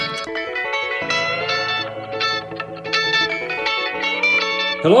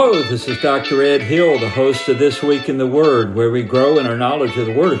Hello, this is Dr. Ed Hill, the host of This Week in the Word, where we grow in our knowledge of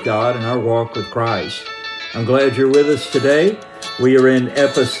the Word of God and our walk with Christ. I'm glad you're with us today. We are in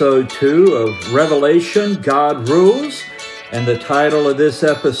episode 2 of Revelation, God Rules, and the title of this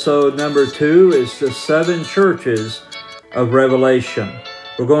episode, number 2, is The 7 Churches of Revelation.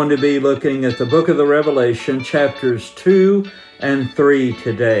 We're going to be looking at the book of the Revelation, chapters 2 and 3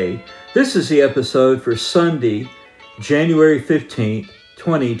 today. This is the episode for Sunday, January 15th,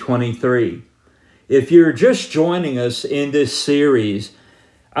 2023. If you're just joining us in this series,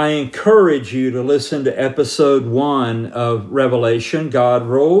 I encourage you to listen to episode 1 of Revelation, God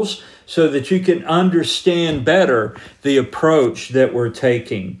Rules, so that you can understand better the approach that we're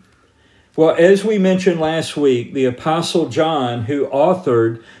taking. Well, as we mentioned last week, the Apostle John, who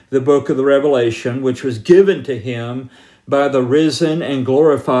authored the book of the Revelation, which was given to him by the risen and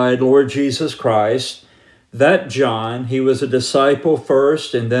glorified Lord Jesus Christ, that John, he was a disciple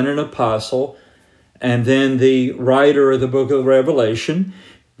first and then an apostle, and then the writer of the book of Revelation.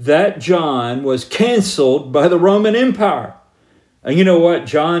 That John was canceled by the Roman Empire. And you know what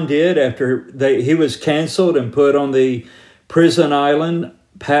John did after he was canceled and put on the prison island,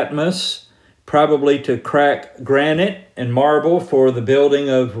 Patmos, probably to crack granite and marble for the building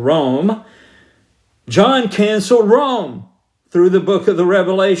of Rome? John canceled Rome through the book of the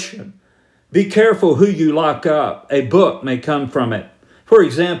Revelation. Be careful who you lock up. A book may come from it. For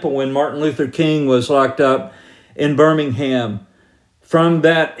example, when Martin Luther King was locked up in Birmingham, from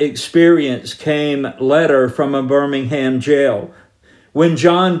that experience came a letter from a Birmingham jail. When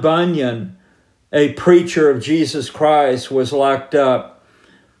John Bunyan, a preacher of Jesus Christ, was locked up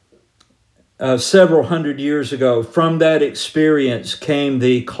several hundred years ago, from that experience came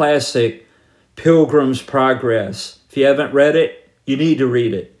the classic Pilgrim's Progress. If you haven't read it, you need to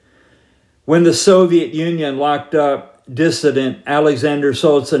read it. When the Soviet Union locked up dissident Alexander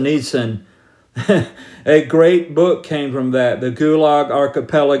Solzhenitsyn, a great book came from that, The Gulag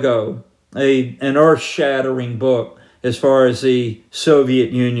Archipelago, an earth-shattering book as far as the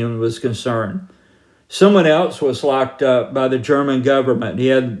Soviet Union was concerned. Someone else was locked up by the German government. He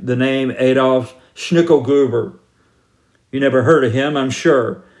had the name Adolf Schnickelgruber. You never heard of him, I'm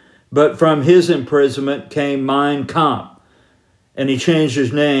sure. But from his imprisonment came Mein Kampf, and he changed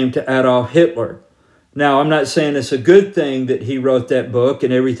his name to Adolf Hitler. Now, I'm not saying it's a good thing that he wrote that book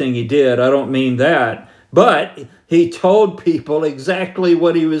and everything he did. I don't mean that. But he told people exactly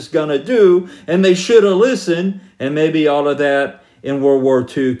what he was going to do, and they should have listened, and maybe all of that in World War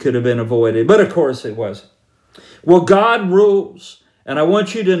II could have been avoided. But of course it wasn't. Well, God rules. And I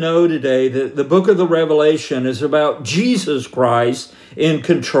want you to know today that the book of the Revelation is about Jesus Christ in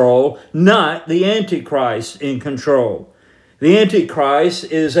control, not the Antichrist in control. The Antichrist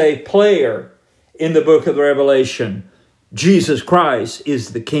is a player in the book of the Revelation. Jesus Christ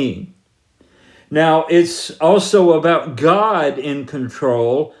is the king. Now, it's also about God in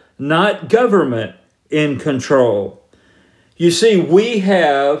control, not government in control. You see, we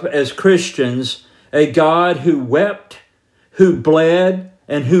have, as Christians, a God who wept, who bled,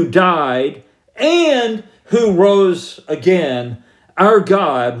 and who died, and who rose again. Our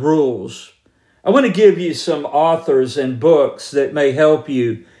God rules. I want to give you some authors and books that may help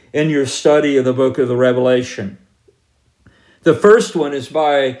you in your study of the book of the Revelation. The first one is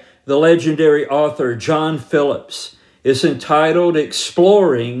by the legendary author John Phillips. It's entitled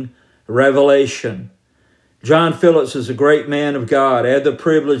Exploring Revelation. John Phillips is a great man of God. I had the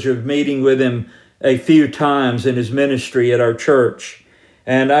privilege of meeting with him a few times in his ministry at our church.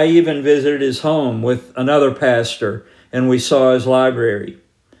 And I even visited his home with another pastor, and we saw his library.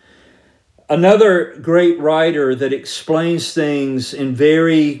 Another great writer that explains things in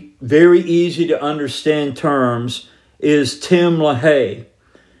very, very easy to understand terms is Tim LaHaye.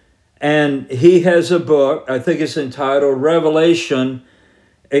 And he has a book, I think it's entitled Revelation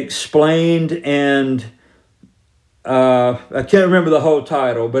Explained, and I can't remember the whole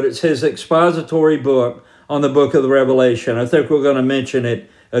title, but it's his expository book on the book of the Revelation. I think we're going to mention it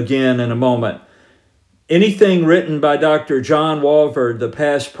again in a moment. Anything written by Dr. John Walvoord, the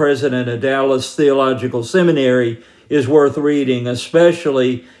past president of Dallas Theological Seminary, is worth reading,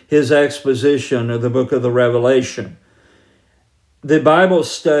 especially his exposition of the book of the Revelation. The Bible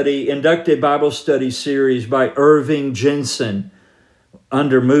study, inductive Bible study series by Irving Jensen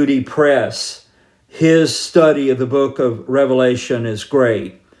under Moody Press, his study of the book of Revelation is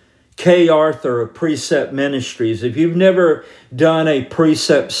great. Kay Arthur of Precept Ministries. If you've never done a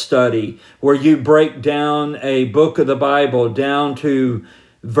precept study where you break down a book of the Bible down to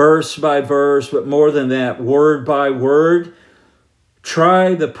verse by verse, but more than that, word by word,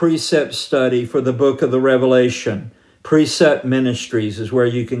 try the precept study for the book of the Revelation. Precept Ministries is where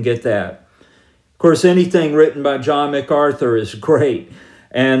you can get that. Of course, anything written by John MacArthur is great,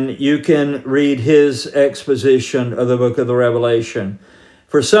 and you can read his exposition of the book of the Revelation.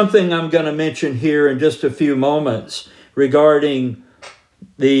 For something I'm going to mention here in just a few moments regarding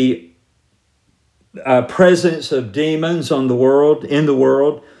the presence of demons in the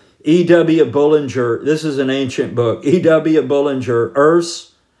world, E.W. Bullinger, this is an ancient book, E.W. Bullinger,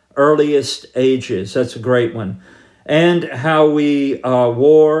 Earth's Earliest Ages, that's a great one, and how we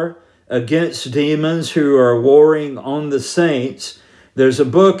war against demons who are warring on the saints. There's a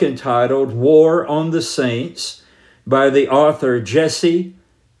book entitled War on the Saints by the author Jesse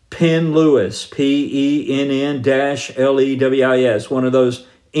Penn Lewis, Penn-Lewis, one of those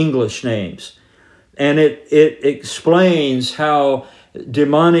English names. And it explains how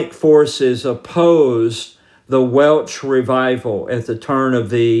demonic forces opposed the Welsh revival at the turn of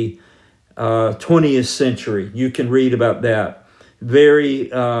the 20th century. You can read about that. Very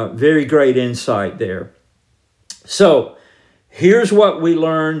great insight there. So here's what we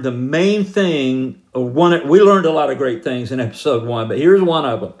learned. The main thing, we learned a lot of great things in episode 1, but here's one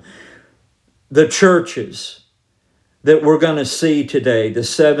of them. The churches that we're going to see today, the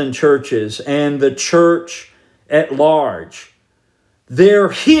 7 churches, and the church at large. They're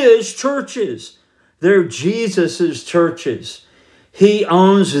his churches. They're Jesus's churches. He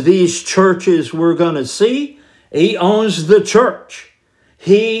owns these churches we're going to see. He owns the church.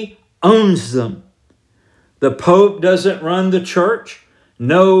 He owns them. The Pope doesn't run the church.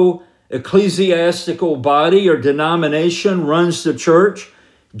 No ecclesiastical body or denomination runs the church.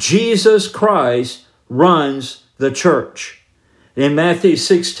 Jesus Christ runs the church. In Matthew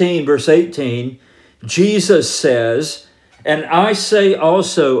 16, verse 18, Jesus says, "And I say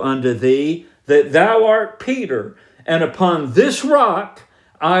also unto thee that thou art Peter, and upon this rock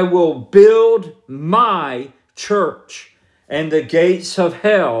I will build my church, and the gates of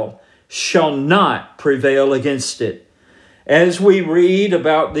hell shall not prevail against it." As we read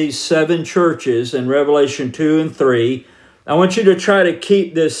about these 7 churches in Revelation 2 and 3, I want you to try to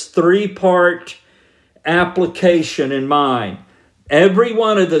keep this 3-part application in mind. Every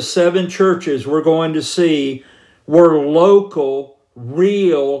one of the 7 churches we're going to see were local,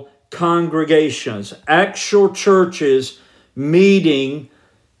 real congregations, actual churches meeting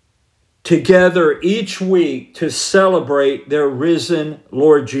together each week to celebrate their risen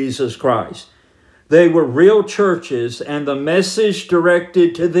Lord Jesus Christ. They were real churches, and the message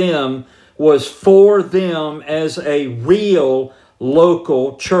directed to them was for them as a real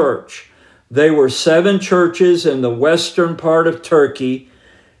local church. They were 7 churches in the western part of Turkey,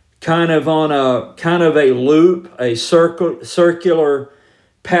 kind of a loop, a circular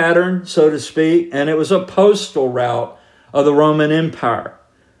pattern, so to speak, and it was a postal route of the Roman Empire.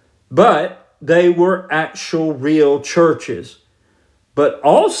 But they were actual real churches. But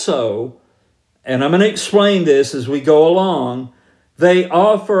also, and I'm going to explain this as we go along, they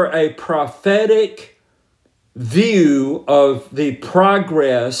offer a prophetic view of the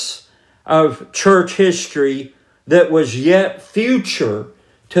progress of church history that was yet future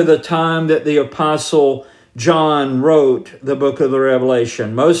to the time that the Apostle John wrote the book of the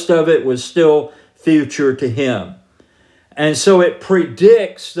Revelation. Most of it was still future to him. And so it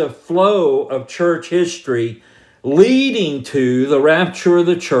predicts the flow of church history leading to the rapture of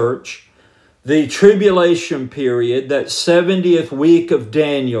the church, the tribulation period, that 70th week of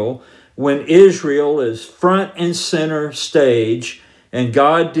Daniel, when Israel is front and center stage, and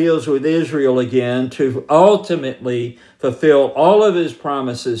God deals with Israel again to ultimately fulfill all of his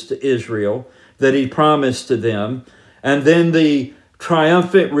promises to Israel that he promised to them. And then the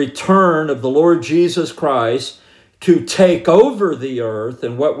triumphant return of the Lord Jesus Christ to take over the earth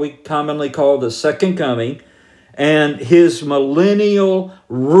and what we commonly call the second coming, and his millennial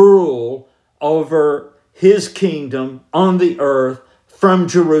rule over his kingdom on the earth from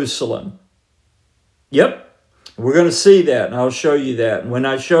Jerusalem. Yep. We're going to see that, and I'll show you that. And when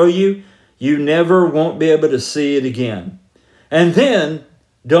I show you, you never won't be able to see it again. And then,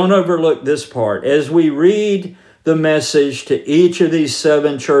 don't overlook this part. As we read the message to each of these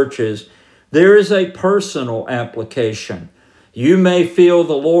 7 churches, there is a personal application. You may feel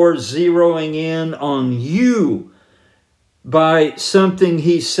the Lord zeroing in on you by something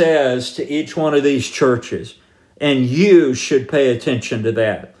he says to each one of these churches, and you should pay attention to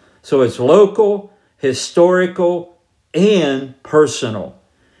that. So it's local, historical, and personal.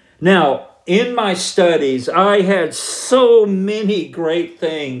 Now, in my studies, I had so many great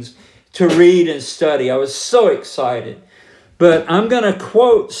things to read and study. I was so excited. But I'm going to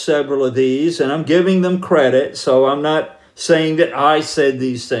quote several of these, and I'm giving them credit, so I'm not saying that I said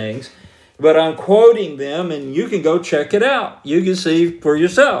these things. But I'm quoting them, and you can go check it out. You can see for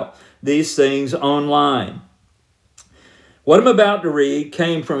yourself these things online. What I'm about to read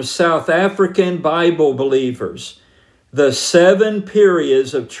came from South African Bible believers, the 7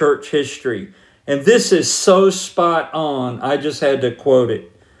 periods of church history. And this is so spot on, I just had to quote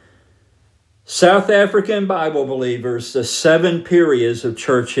it. South African Bible believers, the 7 periods of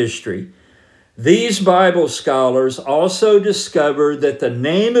church history. These Bible scholars also discovered that the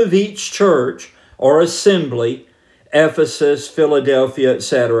name of each church or assembly, Ephesus, Philadelphia,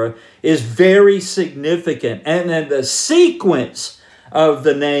 etc., is very significant, and that the sequence of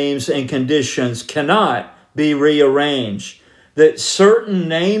the names and conditions cannot be rearranged. That certain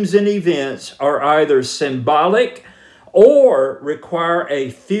names and events are either symbolic or require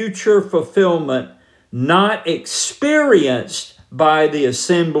a future fulfillment not experienced by the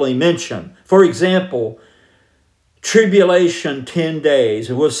assembly mentioned. For example, tribulation 10 days,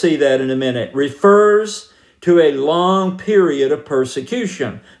 and we'll see that in a minute, refers to a long period of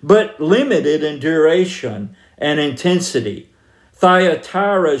persecution, but limited in duration and intensity.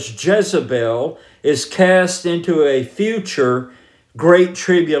 Thyatira's Jezebel is cast into a future great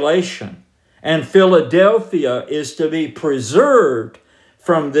tribulation, and Philadelphia is to be preserved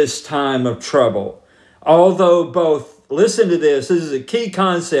from this time of trouble. Although both, listen to this is a key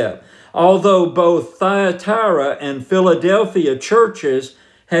concept, although both Thyatira and Philadelphia churches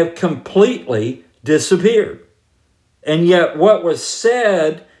have completely disappeared. And yet what was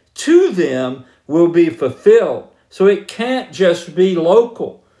said to them will be fulfilled. So it can't just be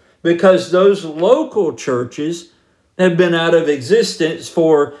local, because those local churches have been out of existence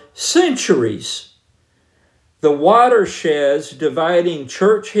for centuries. The watersheds dividing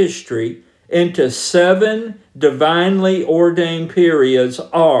church history into 7 divinely ordained periods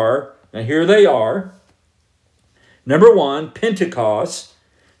are, and here they are. Number 1, Pentecost.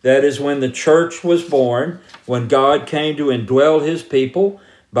 That is when the church was born, when God came to indwell his people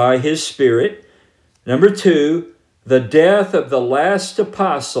by his Spirit. Number 2, the death of the last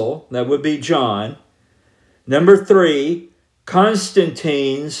apostle, that would be John. Number 3,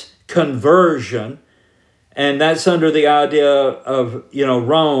 Constantine's conversion, and that's under the idea of,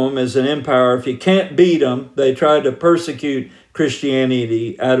 Rome as an empire. If you can't beat them, they tried to persecute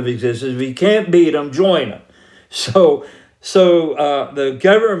Christianity out of existence. If you can't beat them, join them. So the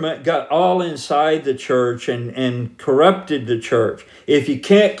government got all inside the church and corrupted the church. If you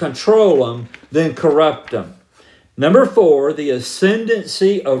can't control them, then corrupt them. Number 4, the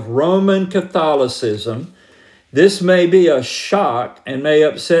ascendancy of Roman Catholicism. This may be a shock and may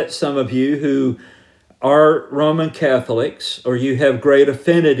upset some of you who are Roman Catholics, or you have great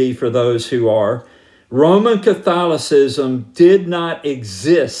affinity for those who are. Roman Catholicism did not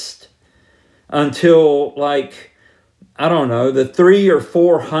exist until the 300 or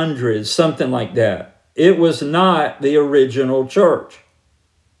 400s, something like that. It was not the original church.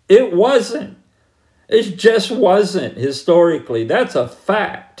 It wasn't. It just wasn't historically. That's a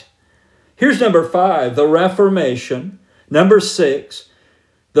fact. Here's number 5, the Reformation. Number 6,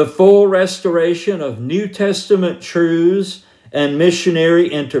 the full restoration of New Testament truths and missionary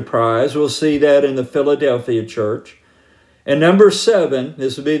enterprise. We'll see that in the Philadelphia church. And number 7,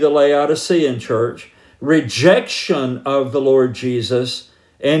 this will be the Laodicean church, rejection of the Lord Jesus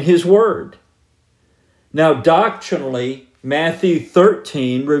and his word. Now, doctrinally, Matthew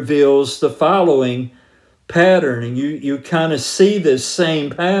 13 reveals the following pattern, and you kind of see this same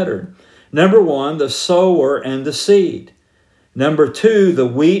pattern. Number 1, the sower and the seed. Number 2, the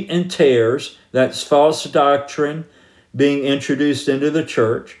wheat and tares. That's false doctrine being introduced into the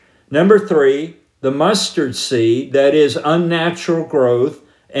church. Number 3, the mustard seed. That is unnatural growth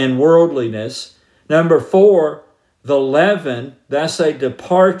and worldliness. Number 4, the leaven. That's a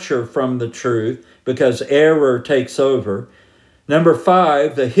departure from the truth because error takes over. Number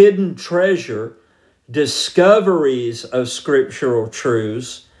 5, the hidden treasure. Discoveries of scriptural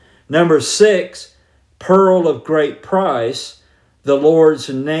truths. Number 6, pearl of great price, the Lord's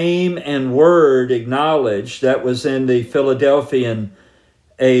name and word acknowledged. That was in the Philadelphian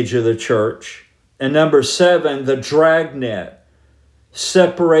age of the church. And number 7, the dragnet,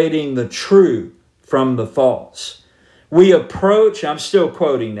 separating the true from the false. We approach, I'm still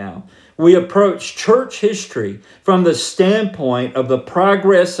quoting now, we approach church history from the standpoint of the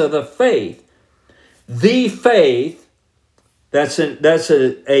progress of the faith. The faith, that's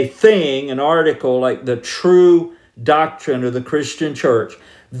a thing, an article like the true doctrine of the Christian church.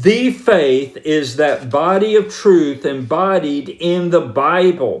 The faith is that body of truth embodied in the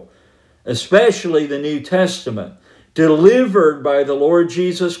Bible, especially the New Testament, delivered by the Lord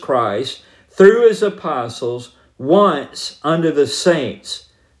Jesus Christ through his apostles once unto the saints.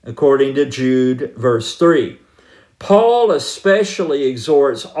 according to Jude, verse 3. Paul especially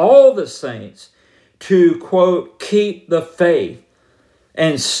exhorts all the saints to, quote, keep the faith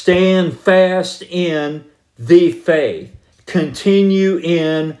and stand fast in the faith. Continue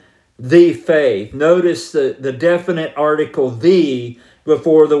in the faith. Notice the definite article, the,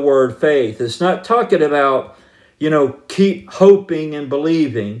 before the word faith. It's not talking about, keep hoping and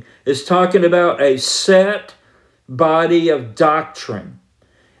believing. It's talking about a set body of doctrine,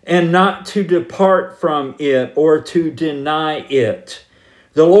 and not to depart from it or to deny it.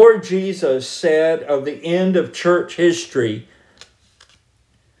 The Lord Jesus said of the end of church history,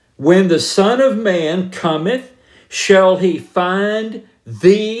 when the Son of Man cometh, shall he find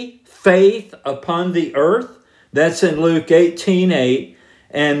the faith upon the earth? That's in Luke 18:8.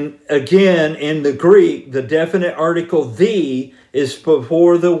 And again, in the Greek, the definite article the is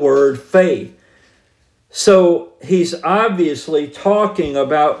before the word faith. So he's obviously talking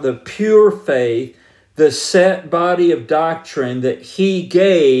about the pure faith, the set body of doctrine that he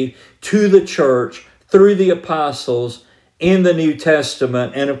gave to the church through the apostles in the New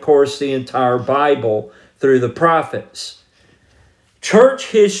Testament, and of course the entire Bible through the prophets. Church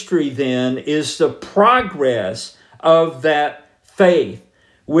history then is the progress of that faith,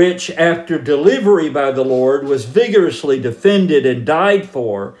 which after delivery by the Lord was vigorously defended and died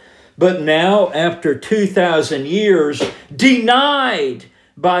for, but now after 2,000 years denied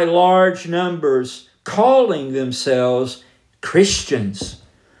by large numbers calling themselves Christians.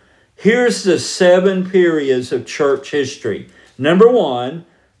 Here's the 7 periods of church history. Number 1,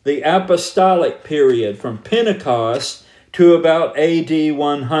 the apostolic period from Pentecost to about AD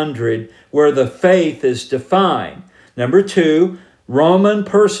 100, where the faith is defined. Number 2, Roman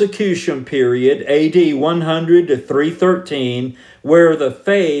persecution period, AD 100 to 313, where the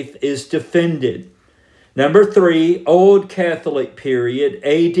faith is defended. Number 3, Old Catholic period,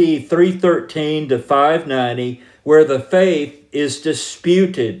 AD 313 to 590, where the faith is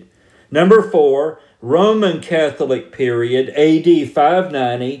disputed. Number 4, Roman Catholic period, AD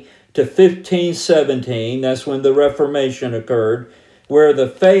 590 to 1517, that's when the Reformation occurred, where the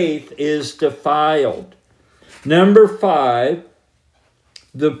faith is defiled. Number 5,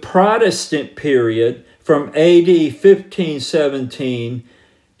 the Protestant period from AD 1517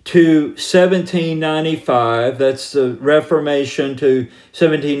 to 1795, that's the Reformation to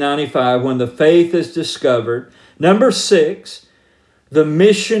 1795, when the faith is discovered. Number 6, the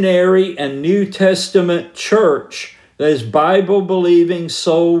missionary and New Testament church, that is Bible-believing,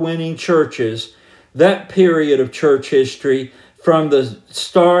 soul-winning churches, that period of church history from the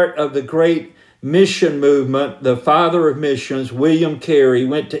start of the great mission movement. The father of missions, William Carey,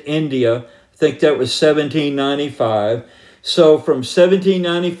 went to India. I think that was 1795. So from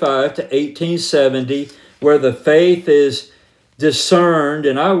 1795 to 1870, where the faith is discerned,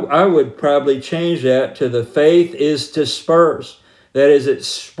 and I would probably change that to the faith is dispersed. That is, it's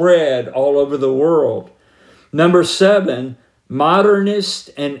spread all over the world. Number 7, modernist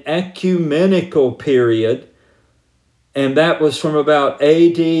and ecumenical period, and that was from about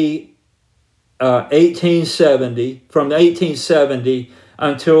AD 1870, from 1870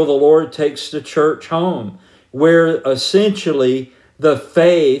 until the Lord takes the church home, where essentially the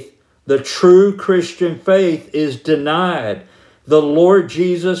faith, the true Christian faith, is denied. The Lord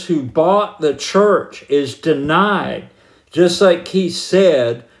Jesus who bought the church is denied, just like he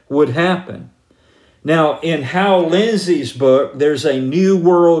said would happen. Now, in Hal Lindsey's book, there's a New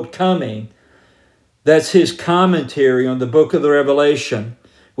World Coming. That's his commentary on the book of the Revelation,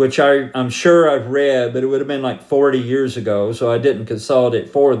 which I'm sure I've read, but it would have been like 40 years ago, so I didn't consult it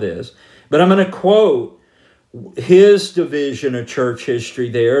for this. But I'm going to quote his division of church history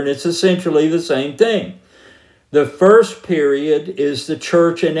there, and it's essentially the same thing. The first period is the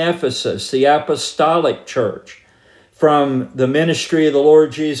church in Ephesus, the apostolic church, from the ministry of the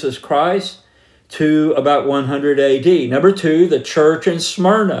Lord Jesus Christ to about 100 AD. Number 2, the church in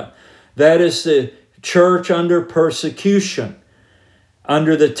Smyrna. That is the church under persecution,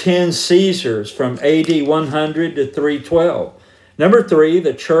 under the 10 Caesars from AD 100 to 312. Number 3,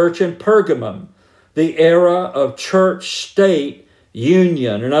 the church in Pergamum, the era of church-state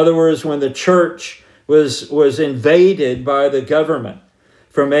union. In other words, when the church was invaded by the government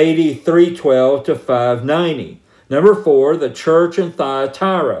from AD 312 to 590. Number 4, the church in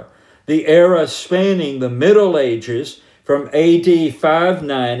Thyatira, the era spanning the Middle Ages from AD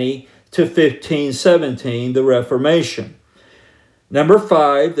 590 to 1517, the Reformation. Number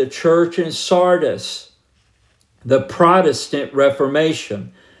 5, the church in Sardis, the Protestant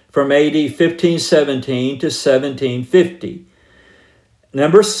Reformation from AD 1517 to 1750.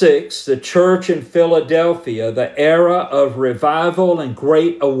 Number 6, the church in Philadelphia, the era of revival and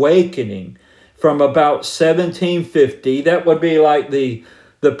great awakening from about 1750. That would be like the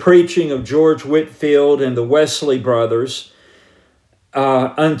preaching of George Whitefield and the Wesley brothers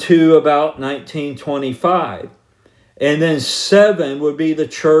unto about 1925. And then 7 would be the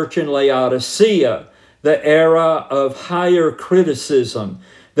church in Laodicea, the era of higher criticism,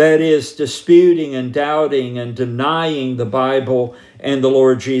 that is, disputing and doubting and denying the Bible and the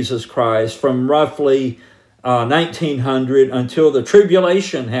Lord Jesus Christ from roughly 1900 until the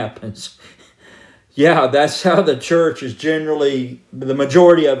tribulation happens. Yeah, that's how the church is generally, the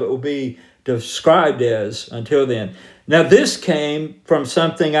majority of it will be described as until then. Now, this came from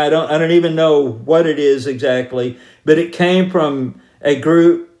something I don't even know what it is exactly, but it came from a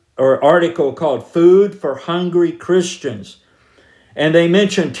group or article called Food for Hungry Christians. And they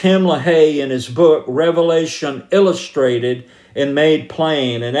mentioned Tim LaHaye in his book, Revelation Illustrated and Made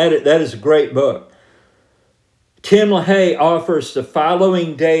Plain. And that is a great book. Tim LaHaye offers the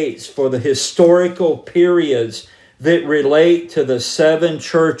following dates for the historical periods that relate to the 7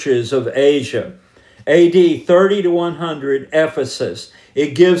 churches of Asia. AD 30 to 100, Ephesus.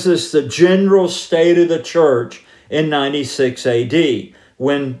 It gives us the general state of the church in 96 AD,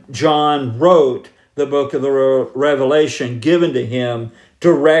 when John wrote the book of the Revelation given to him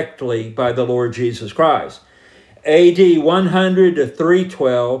directly by the Lord Jesus Christ. AD 100 to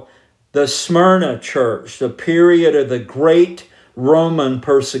 312, the Smyrna church, the period of the great Roman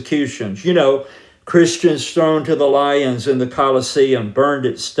persecutions. You know, Christians thrown to the lions in the Colosseum, burned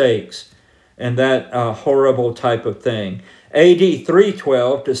at stakes, and that horrible type of thing. AD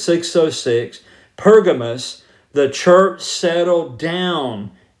 312 to 606, Pergamos, the church settled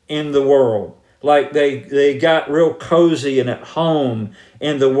down in the world. Like they got real cozy and at home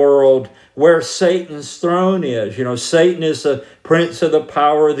in the world where Satan's throne is. You know, Satan is the prince of the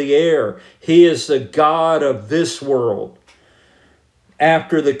power of the air. He is the god of this world.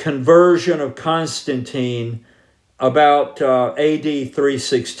 After the conversion of Constantine about AD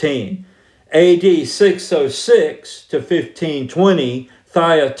 316. AD 606 to 1520,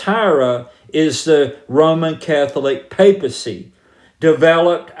 Thyatira is the Roman Catholic papacy,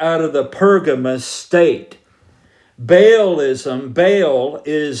 developed out of the Pergamus state. Baalism, Baal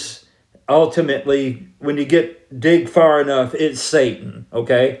is ultimately, when you dig far enough, it's Satan,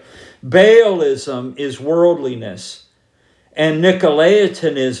 okay? Baalism is worldliness. And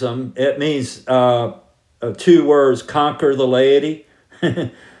Nicolaitanism, it means 2 words, conquer the laity.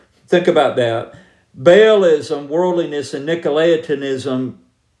 Think about that. Baalism, worldliness, and Nicolaitanism,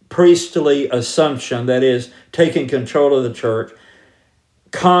 priestly assumption, that is, taking control of the church,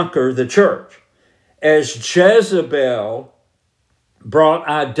 conquer the church. As Jezebel brought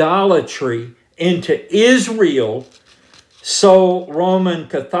idolatry into Israel, so Roman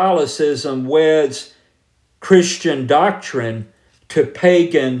Catholicism weds Christian doctrine to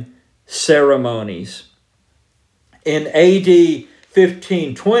pagan ceremonies. In AD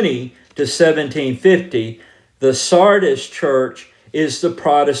 1520 to 1750, the Sardis church is the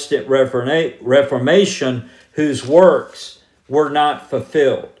Protestant Reformation whose works were not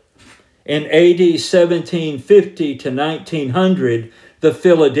fulfilled. In AD 1750 to 1900, the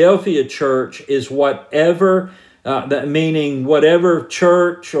Philadelphia church is whatever, meaning whatever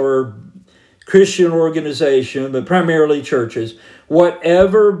church or Christian organization, but primarily churches,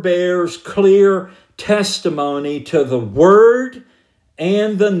 whatever bears clear testimony to the word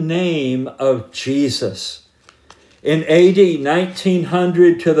and the name of Jesus. In AD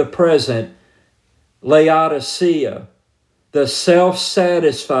 1900 to the present, Laodicea, the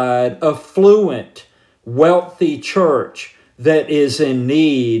self-satisfied, affluent, wealthy church that is in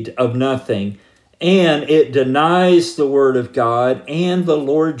need of nothing, and it denies the Word of God and the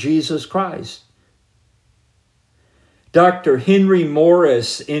Lord Jesus Christ. Dr. Henry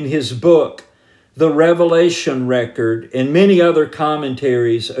Morris, in his book, The Revelation Record, and many other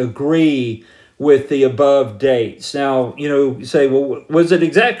commentaries agree with the above dates. Now, you say, well, was it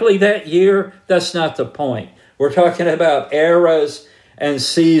exactly that year? That's not the point. We're talking about eras and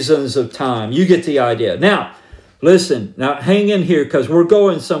seasons of time. You get the idea. Now, listen, hang in here because we're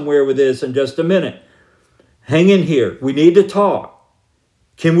going somewhere with this in just a minute. Hang in here. We need to talk.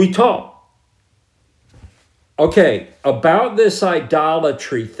 Can we talk? Okay, about this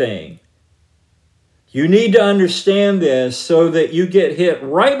idolatry thing. You need to understand this so that you get hit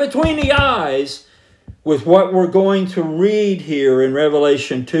right between the eyes with what we're going to read here in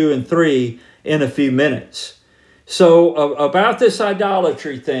Revelation 2 and 3 in a few minutes. So about this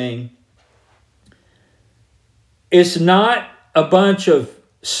idolatry thing, it's not a bunch of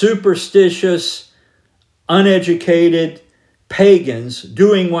superstitious, uneducated pagans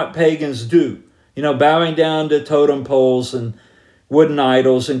doing what pagans do. Bowing down to totem poles and wooden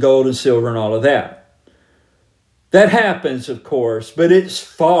idols and gold and silver and all of that. That happens, of course, but it's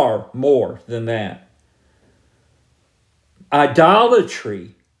far more than that.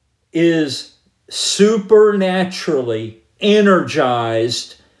 Idolatry is supernaturally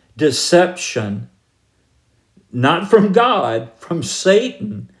energized deception, not from God, from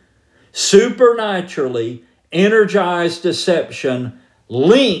Satan. Supernaturally energized deception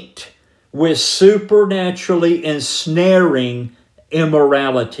linked with supernaturally ensnaring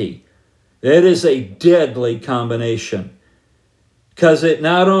immorality. That is a deadly combination, because it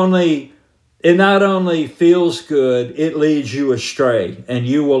not only feels good, it leads you astray, and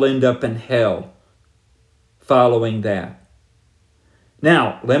you will end up in hell following that.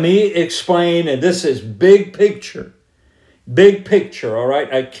 Now, let me explain, and this is big picture, all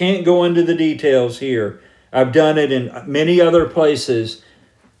right? I can't go into the details here. I've done it in many other places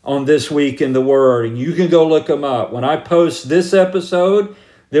on This Week in the Word, and you can go look them up. When I post this episode,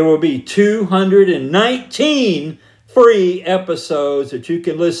 there will be 219 free episodes that you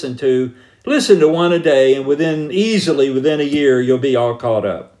can listen to. Listen to one a day, and within a year, you'll be all caught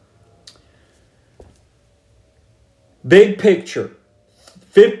up. Big picture,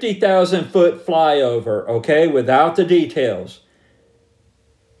 50,000-foot flyover, okay, without the details.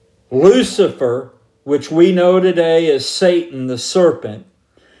 Lucifer, which we know today as Satan, the serpent.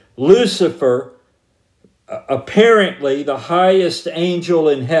 Lucifer, apparently the highest angel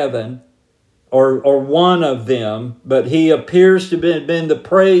in heaven, or one of them, but he appears to have been the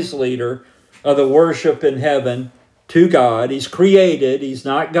praise leader of the worship in heaven to God. He's created. He's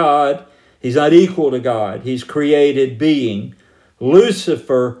not God. He's not equal to God. He's created being.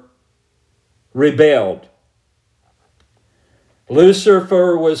 Lucifer rebelled.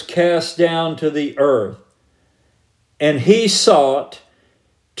 Lucifer was cast down to the earth, and he sought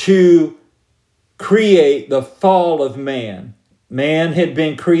to create the fall of man. Man had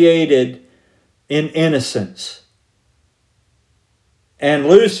been created in innocence, and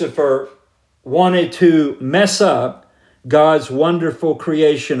Lucifer wanted to mess up God's wonderful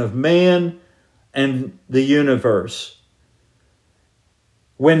creation of man and the universe.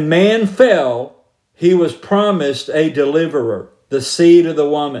 When man fell, he was promised a deliverer, the seed of the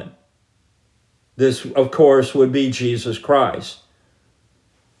woman. This, of course, would be Jesus Christ.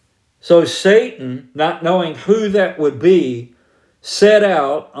 So Satan, not knowing who that would be, set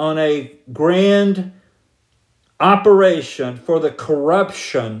out on a grand operation for the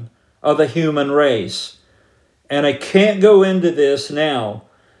corruption of the human race. And I can't go into this now.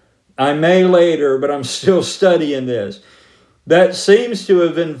 I may later, but I'm still studying this. That seems to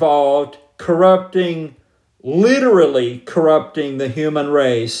have involved literally corrupting the human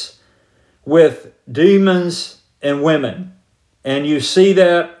race with demons and women. And you see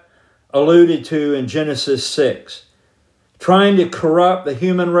that alluded to in Genesis 6. Trying to corrupt the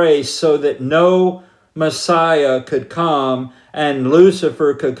human race so that no Messiah could come and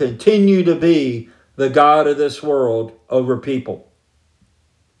Lucifer could continue to be the god of this world over people.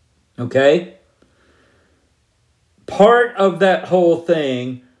 Okay? Part of that whole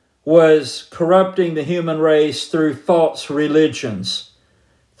thing was corrupting the human race through false religions,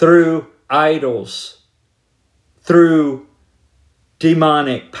 through idols, through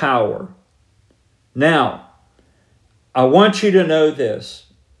demonic power. Now, I want you to know this.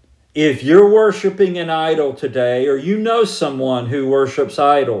 If you're worshiping an idol today, or you know someone who worships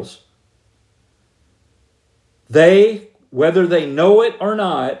idols, they, whether they know it or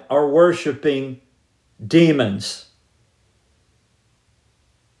not, are worshiping demons.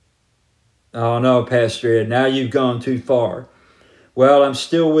 Oh no, Pastor Ed, now you've gone too far. Well, I'm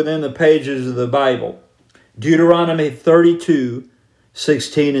still within the pages of the Bible. Deuteronomy 32,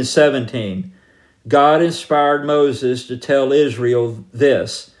 16 and 17. God inspired Moses to tell Israel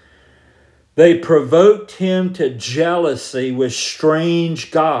this. They provoked him to jealousy with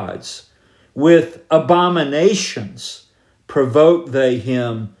strange gods. With abominations provoked they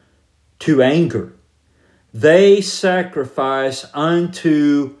him to anger. They sacrifice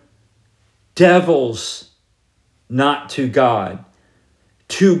unto devils, not to God.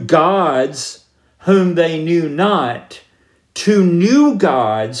 To gods whom they knew not, to new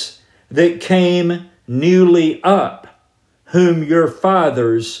gods that came newly up, whom your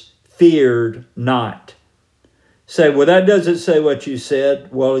fathers feared not. Say, well, that doesn't say what you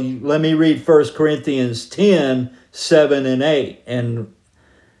said. Well, let me read 1 Corinthians 10, 7 and 8, and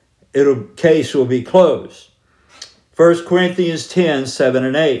case will be closed. 1 Corinthians 10, 7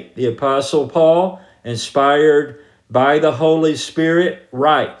 and 8. The Apostle Paul, inspired by the Holy Spirit,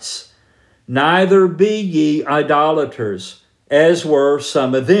 writes, Neither be ye idolaters, as were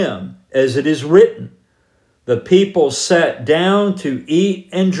some of them, as it is written, the people sat down to eat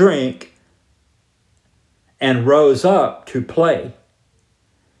and drink and rose up to play.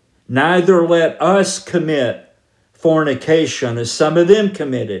 Neither let us commit fornication as some of them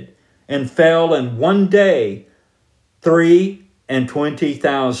committed, and fell in one day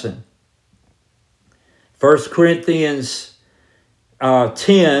 23,000. 1 Corinthians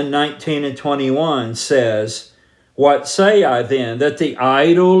 10, 19 and 21 says, What say I then? That the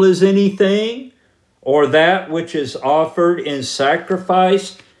idol is anything, or that which is offered in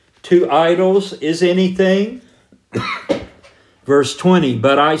sacrifice to idols is anything? Verse 20,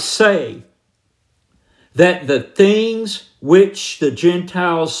 But I say that the things which the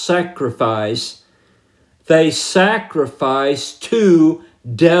Gentiles sacrifice, they sacrifice to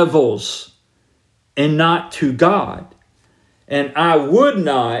devils and not to God. And I would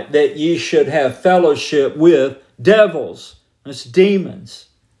not that ye should have fellowship with devils. That's demons,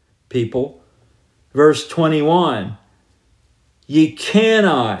 people. Verse 21, Ye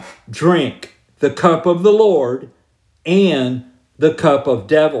cannot drink the cup of the Lord and the cup of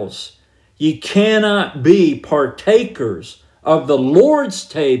devils. Ye cannot be partakers of the Lord's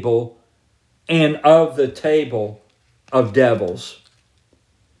table and of the table of devils.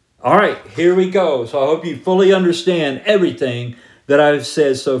 All right, here we go. So I hope you fully understand everything that I've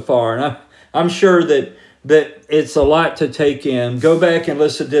said so far. And I'm sure that it's a lot to take in. Go back and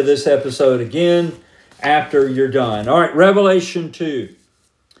listen to this episode again after you're done. All right, Revelation 2.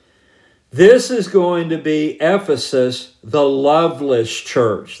 This is going to be Ephesus, the loveless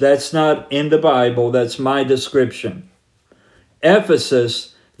church. That's not in the Bible. That's my description.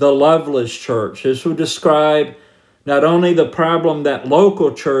 Ephesus, the loveless church. This will describe not only the problem that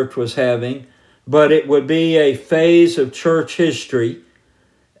local church was having, but it would be a phase of church history.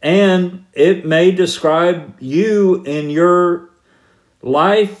 And it may describe you in your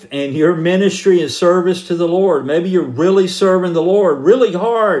life and your ministry and service to the Lord. Maybe you're really serving the Lord really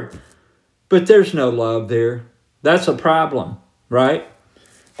hard, but there's no love there. That's a problem, right?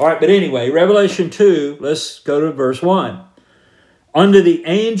 All right, but anyway, Revelation 2, let's go to verse 1. Unto the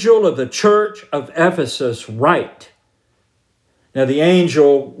angel of the church of Ephesus write. Now, the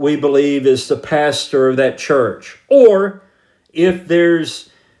angel, we believe, is the pastor of that church. Or, if there's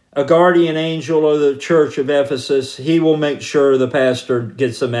a guardian angel of the church of Ephesus, he will make sure the pastor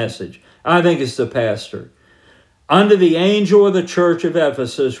gets the message. I think it's the pastor. Unto the angel of the church of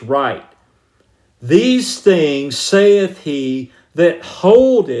Ephesus write, These things saith he that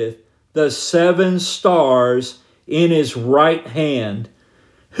holdeth the 7 stars in his right hand,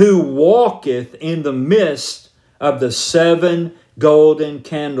 who walketh in the midst of the 7 golden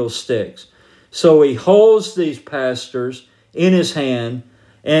candlesticks. So he holds these pastors in his hand,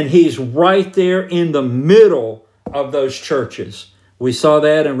 and he's right there in the middle of those churches. We saw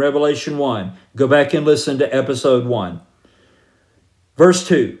that in Revelation 1. Go back and listen to episode 1. Verse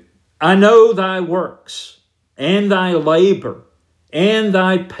 2. I know thy works, and thy labor, and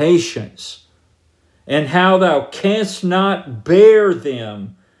thy patience, and how thou canst not bear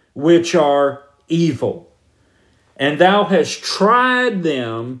them which are evil. And thou hast tried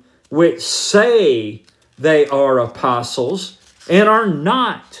them which say they are apostles, and are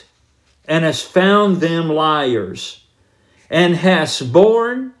not, and hast found them liars, and hast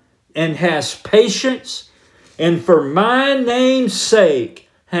borne, and hast patience, and for my name's sake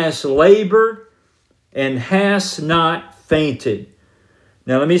hast labored, and hast not fainted.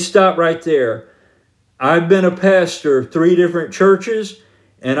 Now let me stop right there. I've been a pastor of 3 different churches,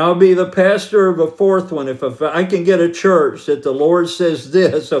 and I'll be the pastor of a 4th one if I can get a church that the Lord says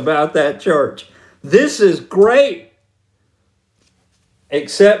this about that church. This is great.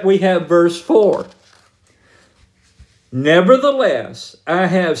 Except we have verse 4. Nevertheless, I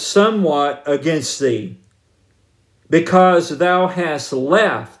have somewhat against thee, because thou hast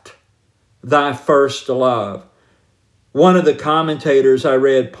left thy first love. One of the commentators I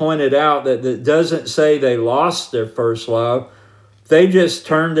read pointed out that it doesn't say they lost their first love. They just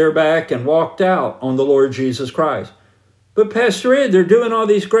turned their back and walked out on the Lord Jesus Christ. But Pastor Ed, they're doing all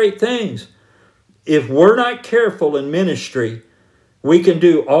these great things. If we're not careful in ministry, we can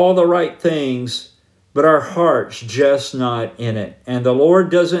do all the right things, but our heart's just not in it. And the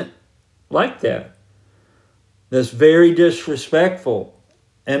Lord doesn't like that. That's very disrespectful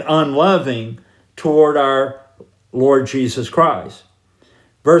and unloving toward our Lord Jesus Christ.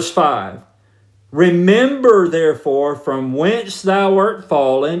 Verse 5. Remember, therefore, from whence thou art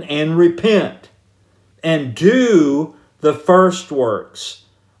fallen, and repent, and do the first works,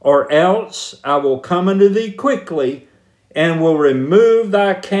 or else I will come unto thee quickly, and will remove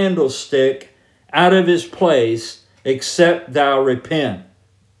thy candlestick out of his place, except thou repent.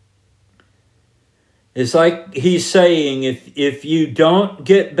 It's like he's saying, if you don't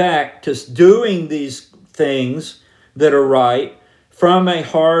get back to doing these things that are right from a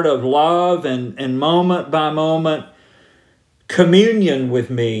heart of love and moment by moment communion with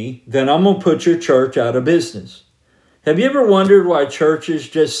me, then I'm going to put your church out of business. Have you ever wondered why churches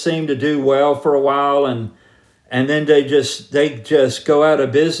just seem to do well for a while and then they just go out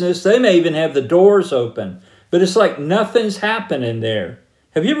of business? They may even have the doors open, but it's like nothing's happening there.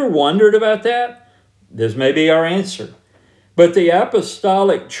 Have you ever wondered about that? This may be our answer. But the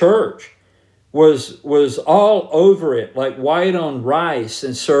apostolic church was all over it, like white on rice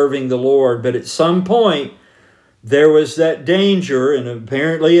in serving the Lord. But at some point, there was that danger, and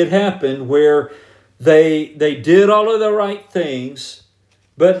apparently it happened, where they did all of the right things,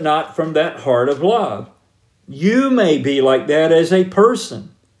 but not from that heart of love. You may be like that as a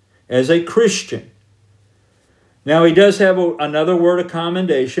person, as a Christian. Now he does have another word of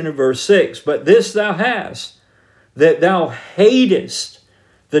commendation in verse 6. But this thou hast, that thou hatest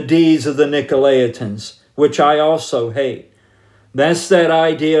the deeds of the Nicolaitans, which I also hate. That's that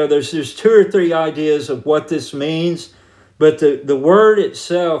idea. There's two or three ideas of what this means. But the word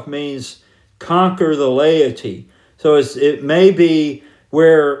itself means conquer the laity. So it may be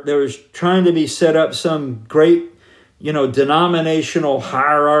where there was trying to be set up some great, denominational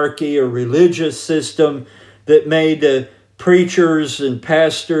hierarchy or religious system that made the preachers and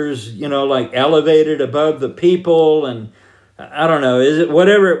pastors, like elevated above the people. And I don't know,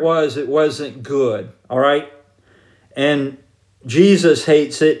 whatever it wasn't good. All right. And Jesus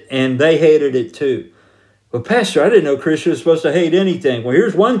hates it, and they hated it too. Well, Pastor, I didn't know Christians were supposed to hate anything. Well,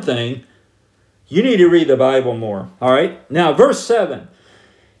 here's one thing. You need to read the Bible more. All right. Now, verse 7.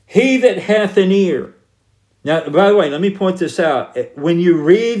 He that hath an ear. Now, by the way, let me point this out. When you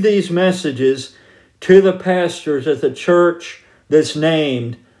read these messages to the pastors at the church that's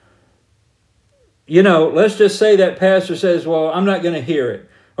named, let's just say that pastor says, well, I'm not going to hear it.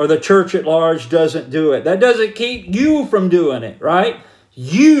 Or the church at large doesn't do it. That doesn't keep you from doing it, right?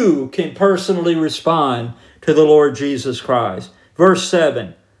 You can personally respond to the Lord Jesus Christ. Verse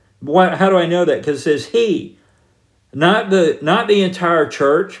 7. How do I know that? Because it says he, not the entire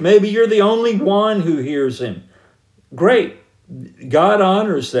church. Maybe you're the only one who hears him. Great. God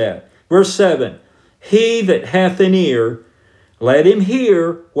honors that. Verse 7. He that hath an ear, let him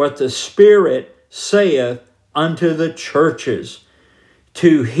hear what the Spirit saith unto the churches.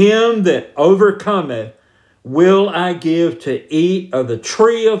 To him that overcometh will I give to eat of the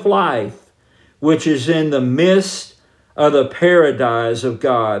tree of life, which is in the midst of the paradise of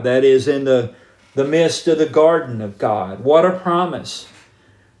God. That is, in the midst of the garden of God. What a promise.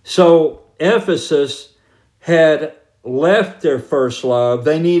 So Ephesus had left their first love.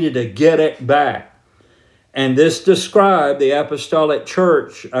 They needed to get it back. And this described the apostolic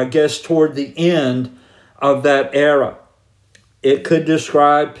church, I guess, toward the end of that era. It could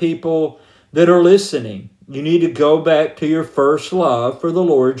describe people that are listening. You need to go back to your first love for the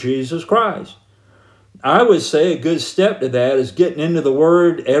Lord Jesus Christ. I would say a good step to that is getting into the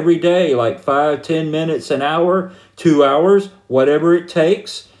Word every day, like 5, 10 minutes, an hour, 2 hours, whatever it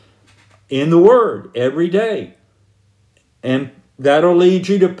takes, in the Word every day. And that'll lead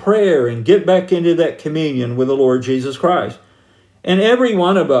you to prayer and get back into that communion with the Lord Jesus Christ. And every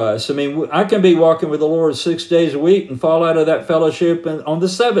one of us, I can be walking with the Lord 6 days a week and fall out of that fellowship on the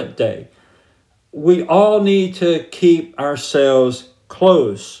seventh day. We all need to keep ourselves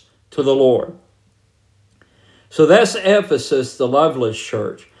close to the Lord. So that's Ephesus, the loveless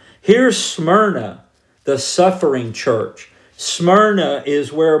church. Here's Smyrna, the suffering church. Smyrna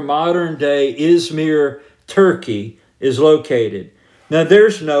is where modern day Izmir, Turkey, is located. Now,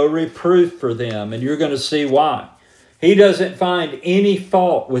 there's no reproof for them, and you're going to see why. He doesn't find any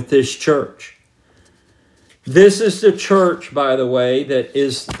fault with this church. This is the church, by the way, that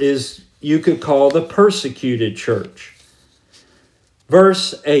is you could call the persecuted church.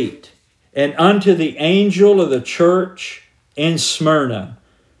 Verse 8, and unto the angel of the church in Smyrna.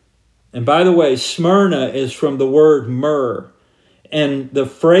 And by the way, Smyrna is from the word myrrh. And the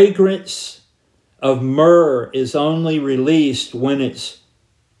fragrance of myrrh is only released when it's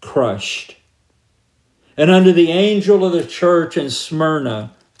crushed. And unto the angel of the church in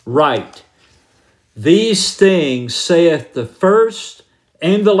Smyrna write, these things saith the first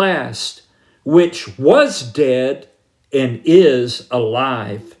and the last, which was dead and is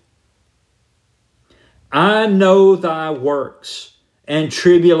alive. I know thy works and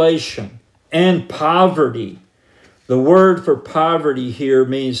tribulation and poverty. The word for poverty here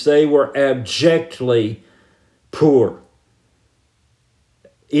means they were abjectly poor.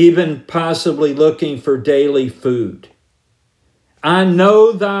 even possibly looking for daily food. I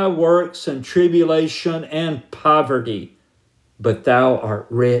know thy works and tribulation and poverty, but thou art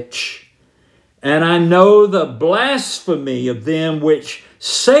rich. And I know the blasphemy of them which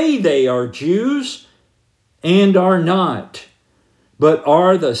say they are Jews and are not, but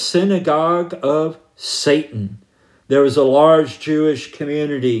are the synagogue of Satan. There was a large Jewish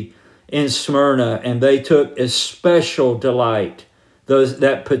community in Smyrna, and they took especial delight,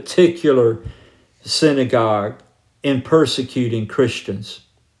 that particular synagogue, in persecuting Christians.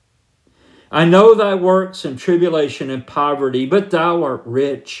 I know thy works and tribulation and poverty, but thou art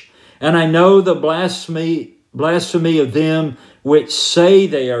rich. And I know the blasphemy of them which say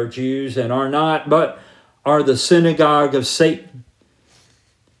they are Jews and are not, but are the synagogue of Satan.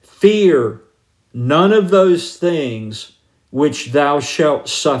 Fear none of those things which thou shalt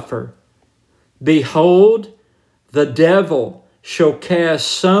suffer. Behold, the devil shall cast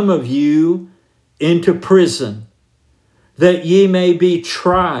some of you into prison, that ye may be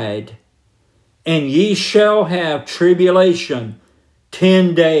tried, and ye shall have tribulation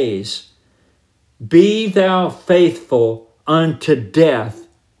 10 days. Be thou faithful unto death,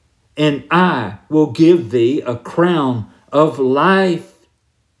 and I will give thee a crown of life.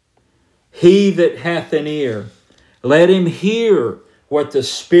 He that hath an ear, let him hear what the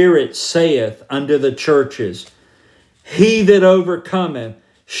Spirit saith unto the churches. He that overcometh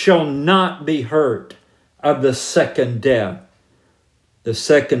shall not be hurt of the second death. The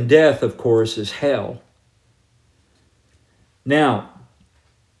second death, of course, is hell. Now,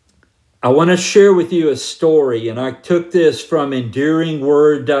 I want to share with you a story, and I took this from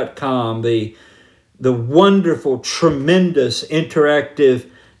EnduringWord.com, the wonderful, tremendous, interactive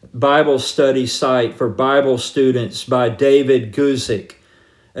Bible study site for Bible students by David Guzik,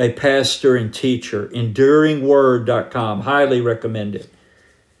 a pastor and teacher. EnduringWord.com, highly recommend it.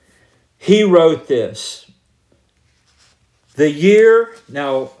 He wrote this.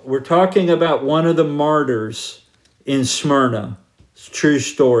 Now we're talking about one of the martyrs in Smyrna. It's a true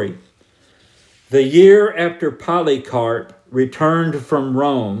story. The year after Polycarp returned from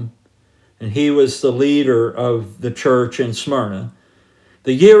Rome, and he was the leader of the church in Smyrna.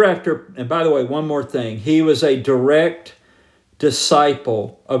 The year after, and by the way, one more thing, he was a direct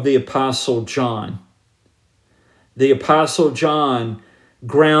disciple of the Apostle John. The Apostle John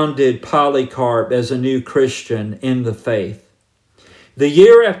grounded Polycarp as a new Christian in the faith. The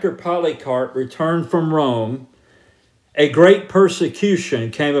year after Polycarp returned from Rome, a great persecution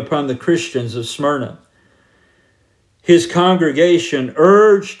came upon the Christians of Smyrna. His congregation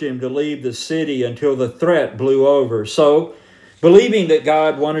urged him to leave the city until the threat blew over. So, believing that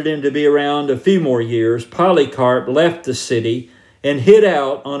God wanted him to be around a few more years, Polycarp left the city and hid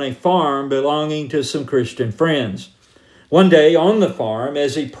out on a farm belonging to some Christian friends. One day on the farm,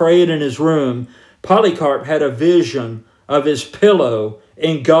 as he prayed in his room, Polycarp had a vision of his pillow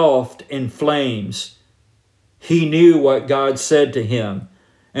engulfed in flames. He knew what God said to him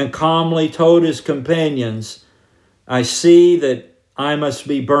and calmly told his companions, I see that I must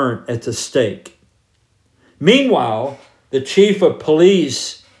be burnt at the stake. Meanwhile, the chief of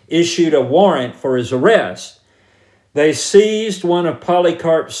police issued a warrant for his arrest. They seized one of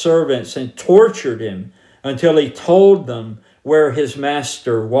Polycarp's servants and tortured him until he told them where his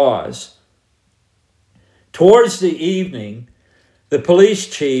master was. Towards the evening, the police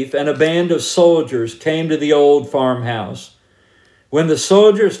chief and a band of soldiers came to the old farmhouse. When the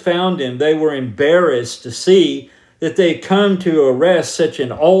soldiers found him, they were embarrassed to see that they had come to arrest such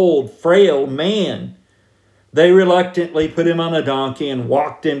an old, frail man. They reluctantly put him on a donkey and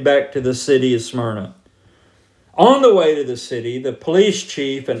walked him back to the city of Smyrna. On the way to the city, the police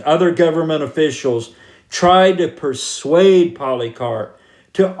chief and other government officials tried to persuade Polycarp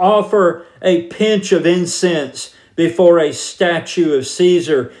to offer a pinch of incense before a statue of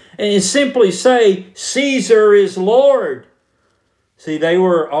Caesar and simply say, Caesar is Lord. See, they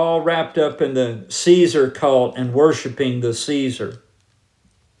were all wrapped up in the Caesar cult and worshiping the Caesar.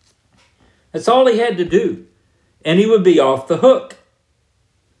 That's all he had to do, and he would be off the hook.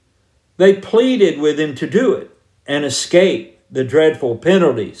 They pleaded with him to do it and escape the dreadful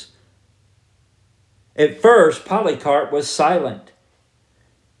penalties. At first, Polycarp was silent.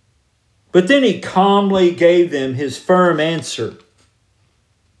 But then he calmly gave them his firm answer.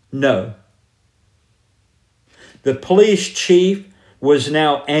 No. The police chief was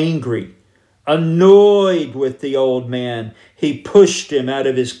now angry, annoyed with the old man. He pushed him out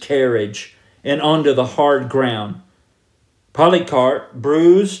of his carriage and onto the hard ground. Polycarp,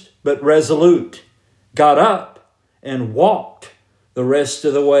 bruised but resolute, got up and walked the rest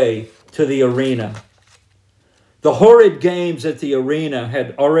of the way to the arena. The horrid games at the arena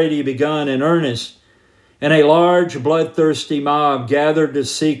had already begun in earnest, and a large bloodthirsty mob gathered to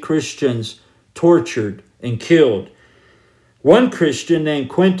see Christians tortured and killed. One Christian named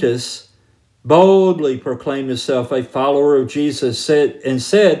Quintus boldly proclaimed himself a follower of Jesus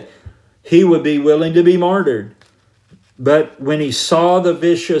said he would be willing to be martyred. But when he saw the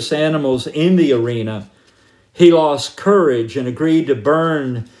vicious animals in the arena, he lost courage and agreed to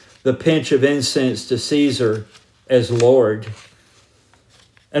burn the pinch of incense to Caesar as Lord.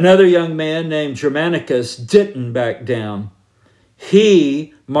 Another young man named Germanicus didn't back down.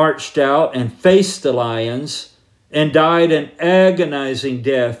 He marched out and faced the lions and died an agonizing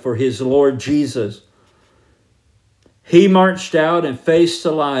death for his Lord Jesus. He marched out and faced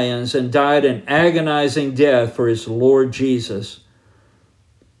the lions and died an agonizing death for his Lord Jesus.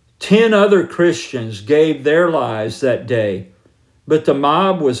 10 other Christians gave their lives that day, but the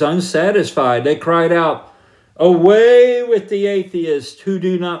mob was unsatisfied. They cried out, "Away with the atheists who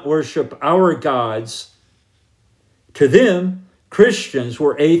do not worship our gods." To them, Christians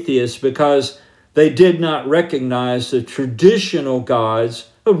were atheists because they did not recognize the traditional gods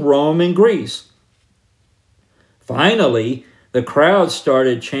of Rome and Greece. Finally, the crowd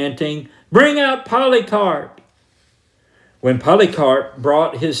started chanting, "Bring out Polycarp." When Polycarp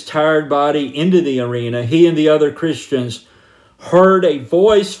brought his tired body into the arena, he and the other Christians heard a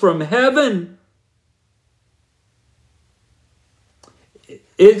voice from heaven.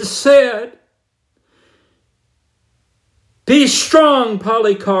 It said, "Be strong,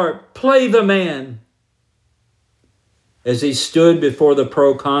 Polycarp, play the man." As he stood before the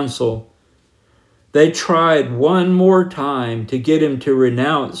proconsul, they tried one more time to get him to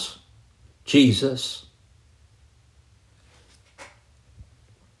renounce Jesus.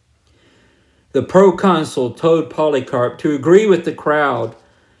 The proconsul told Polycarp to agree with the crowd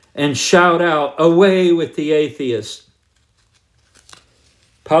and shout out, "Away with the atheists."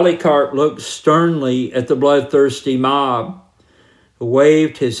 Polycarp looked sternly at the bloodthirsty mob,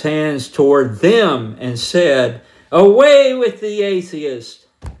 waved his hands toward them, and said, "Away with the atheists."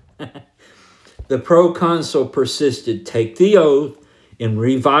 The proconsul persisted, "Take the oath and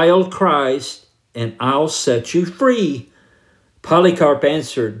revile Christ, and I'll set you free." Polycarp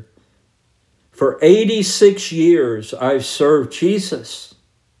answered, "For 86 years I've served Jesus."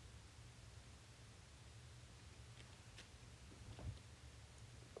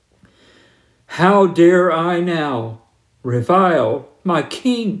 How dare I now revile my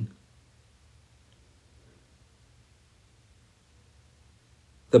king?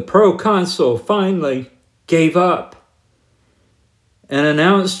 The proconsul finally gave up and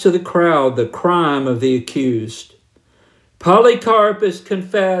announced to the crowd the crime of the accused. Polycarp has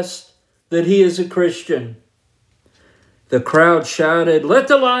confessed that he is a Christian. The crowd shouted, "Let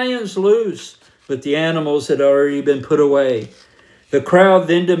the lions loose," but the animals had already been put away. The crowd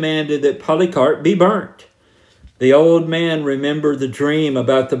then demanded that Polycarp be burnt. The old man remembered the dream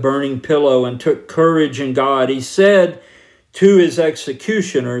about the burning pillow and took courage in God. He said to his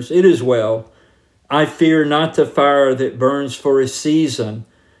executioners, "It is well. I fear not the fire that burns for a season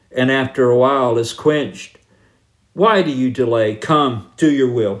and after a while is quenched. Why do you delay? Come, do your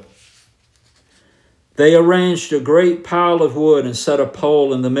will." They arranged a great pile of wood and set a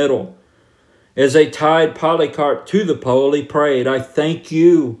pole in the middle. As they tied Polycarp to the pole, he prayed, "I thank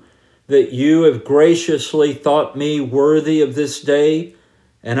you that you have graciously thought me worthy of this day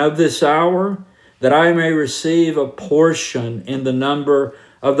and of this hour, that I may receive a portion in the number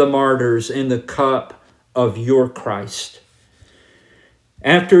of the martyrs in the cup of your Christ."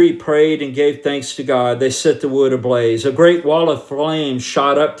 After he prayed and gave thanks to God, they set the wood ablaze. A great wall of flame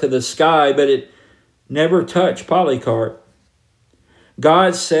shot up to the sky, but it never touched Polycarp.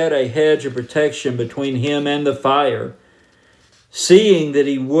 God set a hedge of protection between him and the fire. Seeing that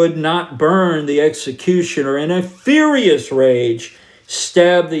he would not burn the executioner, in a furious rage,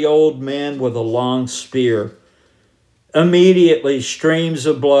 stabbed the old man with a long spear. Immediately, streams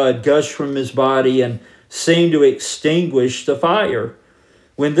of blood gushed from his body and seemed to extinguish the fire.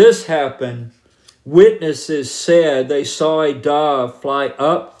 When this happened, witnesses said they saw a dove fly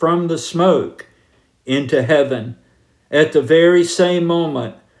up from the smoke into heaven. At the very same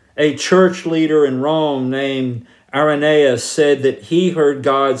moment, a church leader in Rome named Irenaeus said that he heard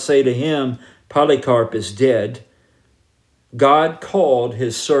God say to him, "Polycarp is dead." God called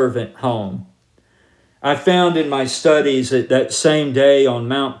his servant home. I found in my studies that same day on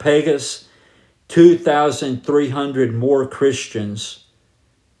Mount Pegasus, 2,300 more Christians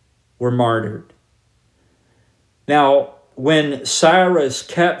were martyred. Now, when Cyrus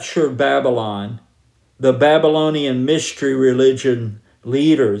captured Babylon, the Babylonian mystery religion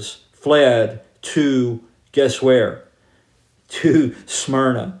leaders fled to Guess where? To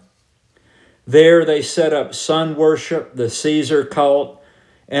Smyrna. There they set up sun worship, the Caesar cult,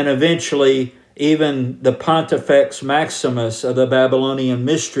 and eventually even the Pontifex Maximus of the Babylonian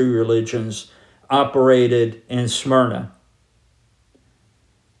mystery religions operated in Smyrna.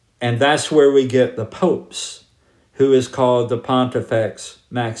 And that's where we get the popes, who is called the Pontifex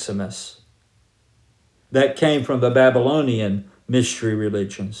Maximus. That came from the Babylonian mystery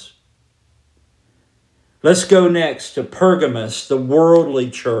religions. Let's go next to Pergamus, the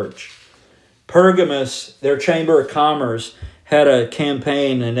worldly church. Pergamus, their Chamber of Commerce, had a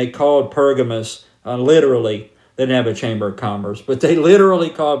campaign, and they called Pergamus, literally, they didn't have a Chamber of Commerce, but they literally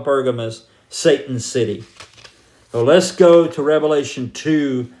called Pergamus Satan's city. So let's go to Revelation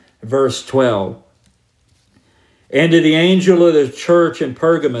 2, verse 12. And to the angel of the church in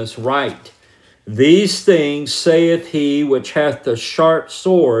Pergamus write, These things saith he which hath the sharp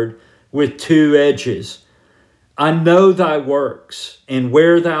sword with two edges. I know thy works, and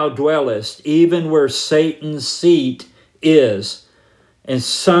where thou dwellest, even where Satan's seat is. And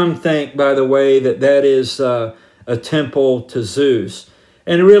some think, by the way, that is a temple to Zeus.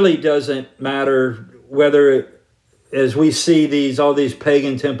 And it really doesn't matter whether, as we see all these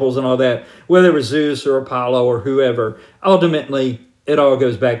pagan temples and all that, whether it was Zeus or Apollo or whoever, ultimately it all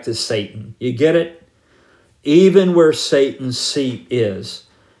goes back to Satan. You get it? Even where Satan's seat is.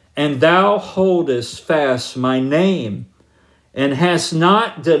 And thou holdest fast my name, and hast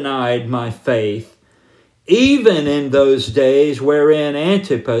not denied my faith, even in those days wherein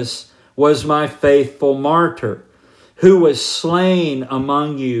Antipas was my faithful martyr, who was slain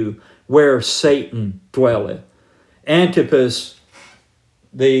among you where Satan dwelleth. Antipas,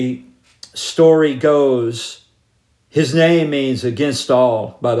 the story goes, his name means against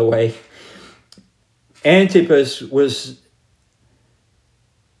all, by the way. Antipas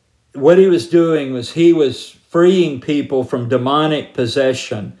what he was doing was he was freeing people from demonic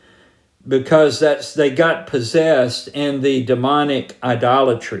possession, because they got possessed in the demonic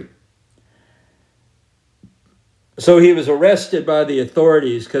idolatry. So he was arrested by the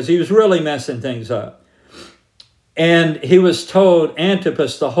authorities because he was really messing things up. And he was told,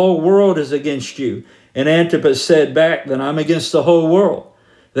 Antipas, the whole world is against you. And Antipas said back, then I'm against the whole world.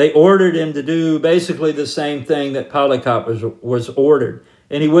 They ordered him to do basically the same thing that Polycarp was ordered,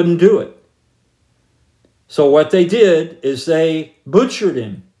 and he wouldn't do it. So what they did is they butchered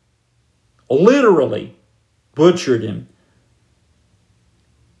him, literally butchered him.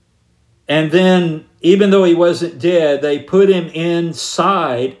 And then, even though he wasn't dead, they put him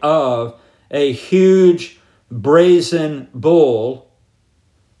inside of a huge brazen bull,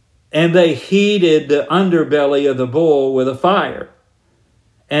 and they heated the underbelly of the bull with a fire.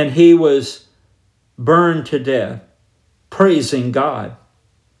 And he was burned to death, praising God.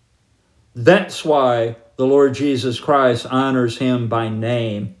 That's why the Lord Jesus Christ honors him by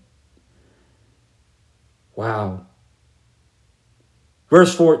name. Wow.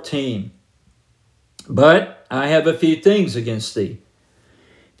 Verse 14. But I have a few things against thee,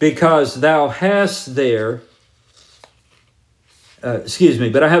 because thou hast there,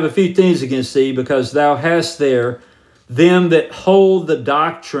 but I have a few things against thee, because thou hast there them that hold the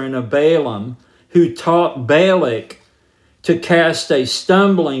doctrine of Balaam, who taught Balak to cast a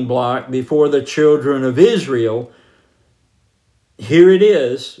stumbling block before the children of Israel. Here it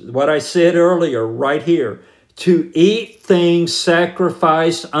is, what I said earlier, right here. To eat things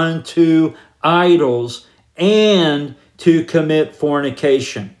sacrificed unto idols, and to commit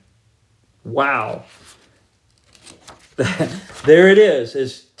fornication. Wow. There it is.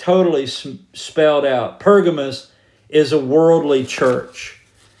 It's totally spelled out. Pergamus is a worldly church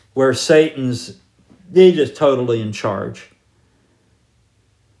where Satan's just totally in charge.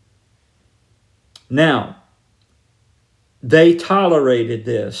 Now, they tolerated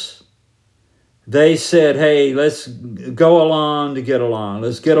this. They said, hey, let's go along to get along.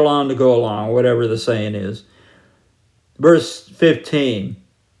 Let's get along to go along, whatever the saying is. Verse 15.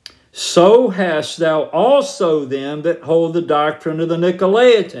 So hast thou also them that hold the doctrine of the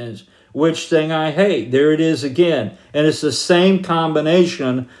Nicolaitans, which thing I hate. There it is again. And it's the same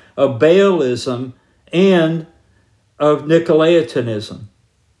combination of Baalism and of Nicolaitanism.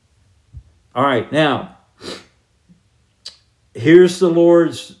 All right, now, here's the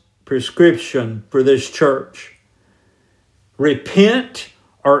Lord's prescription for this church. Repent,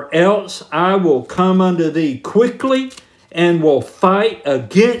 or else I will come unto thee quickly, and will fight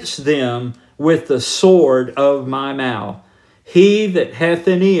against them with the sword of my mouth. He that hath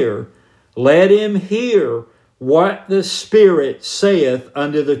an ear, let him hear what the Spirit saith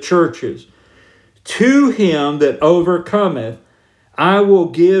unto the churches. To him that overcometh, I will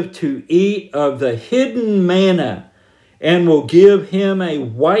give to eat of the hidden manna, and will give him a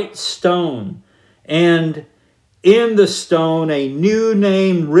white stone, and in the stone a new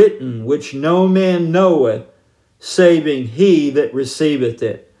name written, which no man knoweth, saving he that receiveth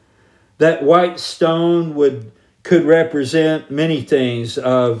it. That white stone could represent many things,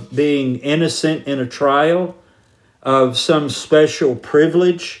 of being innocent in a trial, of some special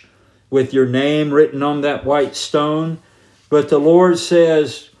privilege with your name written on that white stone. But the Lord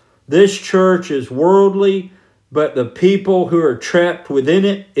says, this church is worldly, but the people who are trapped within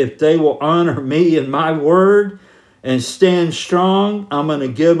it, if they will honor me and my word and stand strong, I'm going to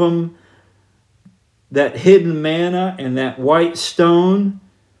give them that hidden manna and that white stone,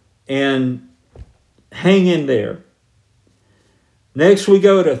 and hang in there. Next we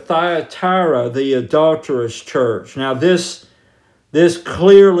go to Thyatira, the adulterous church. Now this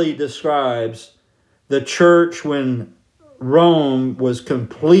clearly describes the church when Rome was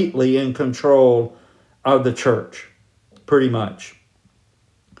completely in control of the church, pretty much.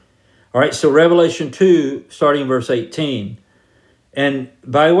 All right, so Revelation 2, starting in verse 18. And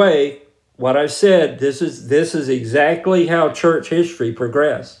by the way, what I've said, this is exactly how church history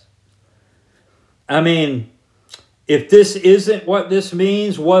progressed. I mean, if this isn't what this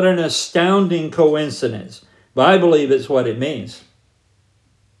means, what an astounding coincidence. But I believe it's what it means.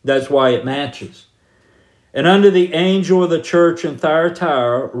 That's why it matches. And unto the angel of the church in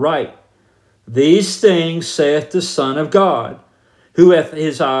Thyatira write, these things saith the Son of God, who hath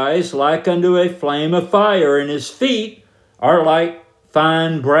his eyes like unto a flame of fire, and his feet are like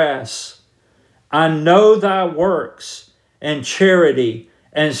fine brass. I know thy works, and charity,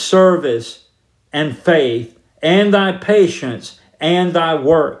 and service, and faith, and thy patience, and thy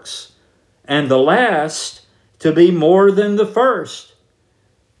works, and the last to be more than the first.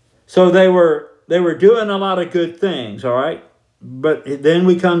 So they were doing a lot of good things, all right? But then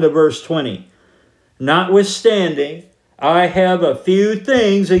we come to verse 20. Notwithstanding, I have a few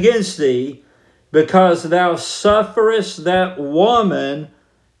things against thee, because thou sufferest that woman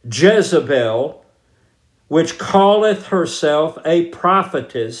Jezebel, which calleth herself a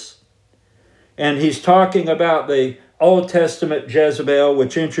prophetess. And he's talking about the Old Testament Jezebel,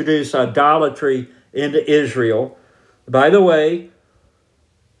 which introduced idolatry into Israel. By the way,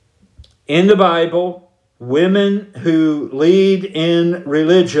 in the Bible, women who lead in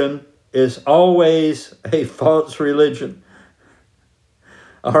religion is always a false religion.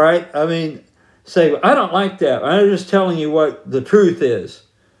 All right? I mean, say, I don't like that. I'm just telling you what the truth is.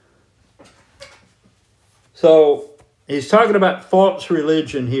 So he's talking about false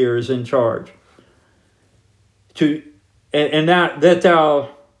religion here is in charge. And now that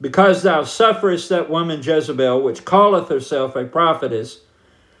because thou sufferest that woman Jezebel, which calleth herself a prophetess,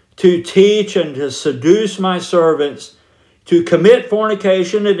 to teach and to seduce my servants, to commit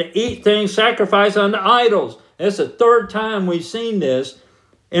fornication and to eat things sacrificed unto idols. That's the third time we've seen this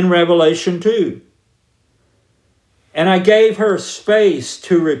in Revelation 2. And I gave her space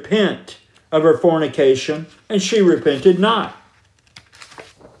to repent of her fornication, and she repented not.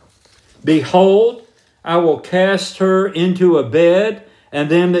 Behold, I will cast her into a bed, and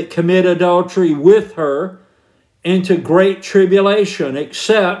them that commit adultery with her into great tribulation,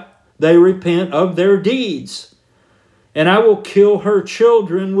 except they repent of their deeds. And I will kill her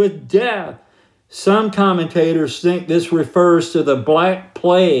children with death. Some commentators think this refers to the Black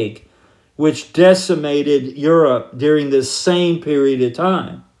Plague, which decimated Europe during this same period of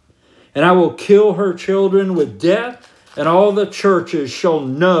time. And I will kill her children with death, and all the churches shall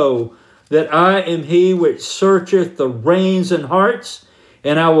know that I am he which searcheth the reins and hearts,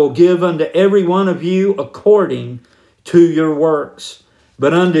 and I will give unto every one of you according to your works.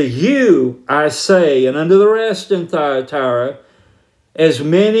 But unto you I say, and unto the rest in Thyatira, as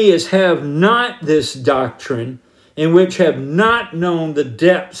many as have not this doctrine, and which have not known the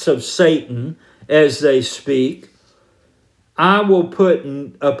depths of Satan as they speak, I will put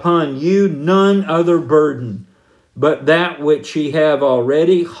upon you none other burden, but that which ye have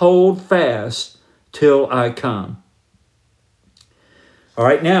already. Hold fast till I come. All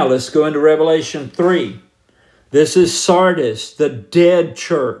right, now let's go into Revelation 3. This is Sardis, the dead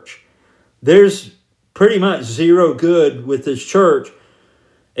church. There's pretty much zero good with this church,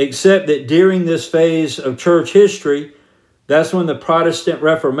 except that during this phase of church history, that's when the Protestant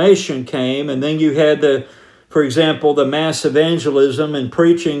Reformation came, and then you had for example, the mass evangelism and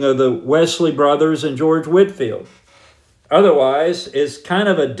preaching of the Wesley brothers and George Whitefield. Otherwise, it's kind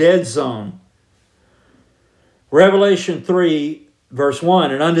of a dead zone. Revelation 3, verse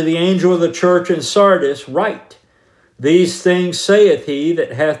 1, and unto the angel of the church in Sardis write, these things saith he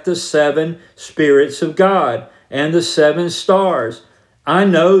that hath the 7 spirits of God, and the 7 stars, I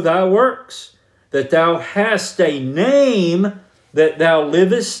know thy works, that thou hast a name, that thou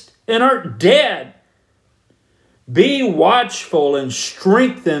livest and art dead. Be watchful and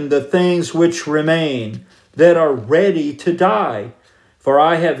strengthen the things which remain, that are ready to die. For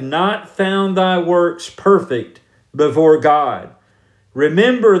I have not found thy works perfect before God.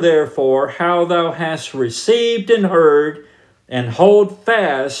 Remember therefore how thou hast received and heard, and hold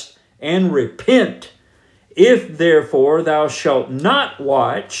fast and repent. If therefore thou shalt not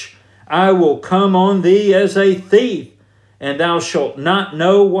watch, I will come on thee as a thief, and thou shalt not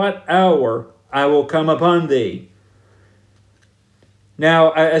know what hour I will come upon thee.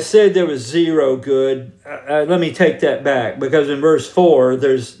 Now, I said there was zero good. Let me take that back, because in verse 4,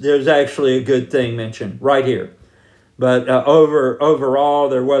 there's actually a good thing mentioned right here. But overall,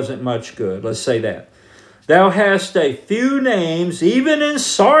 there wasn't much good. Let's say that. Thou hast a few names, even in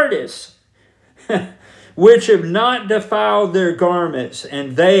Sardis, which have not defiled their garments,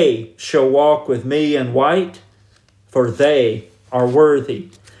 and they shall walk with me in white, for they are worthy.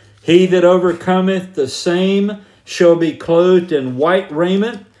 He that overcometh, the same shall be clothed in white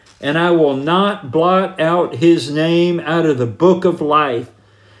raiment, and I will not blot out his name out of the book of life,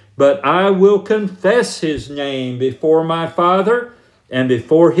 but I will confess his name before my Father and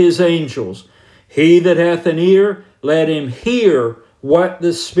before his angels. He that hath an ear, let him hear what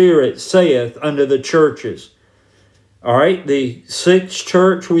the Spirit saith unto the churches. All right, the sixth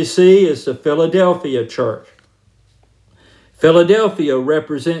church we see is the Philadelphia church. Philadelphia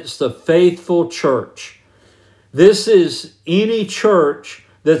represents the faithful church. This is any church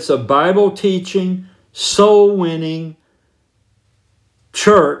that's a Bible-teaching, soul-winning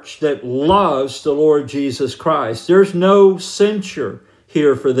church that loves the Lord Jesus Christ. There's no censure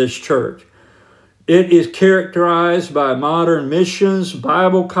here for this church. It is characterized by modern missions,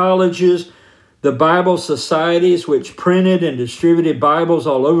 Bible colleges, the Bible societies which printed and distributed Bibles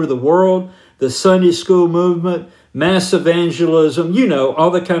all over the world, the Sunday school movement, mass evangelism, all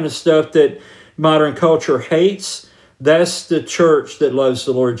the kind of stuff that modern culture hates. That's the church that loves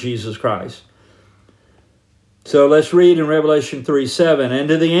the Lord Jesus Christ. So let's read in Revelation 3:7. And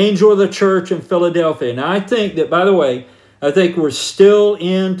to the angel of the church in Philadelphia. Now I think that, by the way, we're still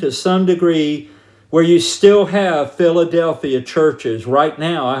in, to some degree, where you still have Philadelphia churches right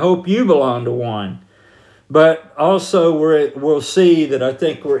now. I hope you belong to one. But also we'll see that I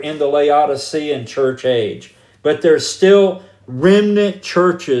think we're in the Laodicean church age. But there's still remnant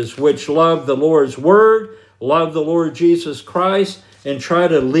churches which love the Lord's Word, love the Lord Jesus Christ, and try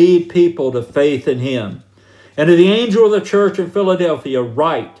to lead people to faith in Him. And to the angel of the church in Philadelphia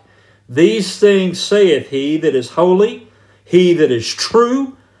write, These things saith he that is holy, he that is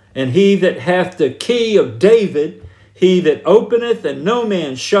true, and he that hath the key of David, he that openeth and no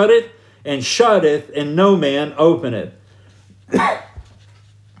man shutteth, and shutteth and no man openeth.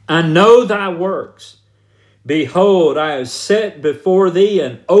 I know thy works. Behold, I have set before thee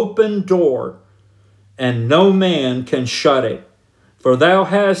an open door, and no man can shut it. For thou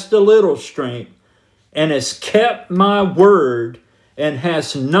hast a little strength, and hast kept my word, and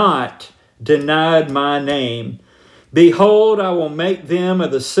hast not denied my name. Behold, I will make them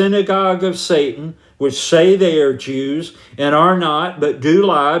of the synagogue of Satan, which say they are Jews, and are not, but do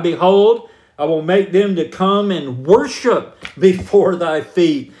lie. Behold, I will make them to come and worship before thy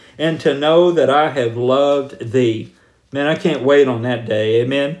feet, and to know that I have loved thee. Man, I can't wait on that day.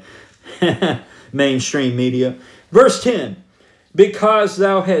 Amen. Mainstream media. Verse 10. Because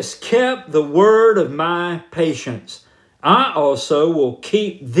thou hast kept the word of my patience, I also will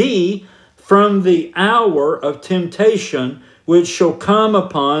keep thee from the hour of temptation, which shall come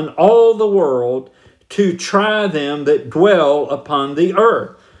upon all the world to try them that dwell upon the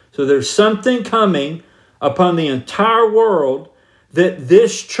earth. So there's something coming upon the entire world that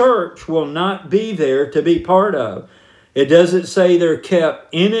this church will not be there to be part of. It doesn't say they're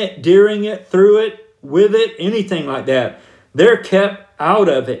kept in it, during it, through it, with it, anything like that. They're kept out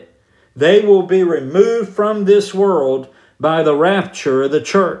of it. They will be removed from this world by the rapture of the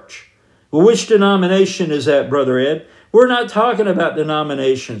church. Well, which denomination is that, Brother Ed? We're not talking about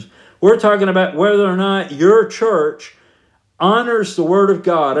denominations. We're talking about whether or not your church honors the Word of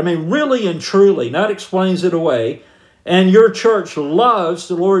God. I mean, really and truly, not explains it away. And your church loves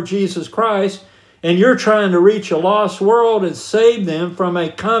the Lord Jesus Christ, and you're trying to reach a lost world and save them from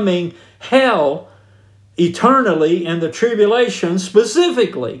a coming hell eternally and the tribulation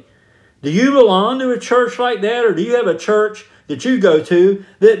specifically. Do you belong to a church like that, or do you have a church that you go to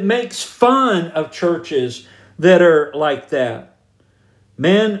that makes fun of churches that are like that?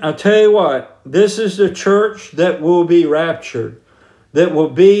 Man, I'll tell you what, this is the church that will be raptured, that will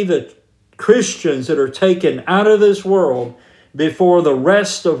be the Christians that are taken out of this world before the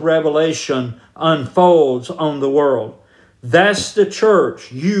rest of Revelation unfolds on the world. That's the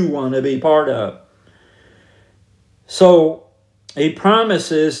church you want to be part of. So he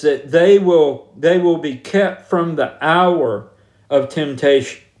promises that they will be kept from the hour of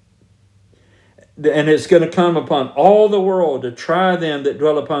temptation. And it's going to come upon all the world to try them that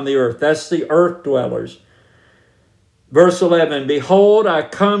dwell upon the earth. That's the earth dwellers. Verse 11, behold, I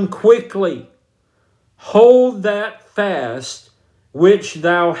come quickly. Hold that fast which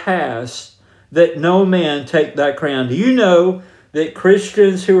thou hast, that no man take thy crown. Do you know that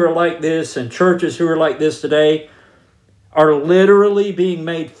Christians who are like this and churches who are like this today are literally being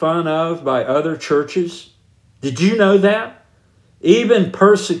made fun of by other churches? Did you know that? Even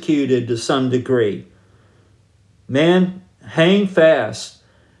persecuted to some degree. Man, hang fast.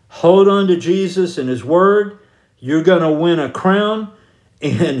 Hold on to Jesus and His Word. You're going to win a crown,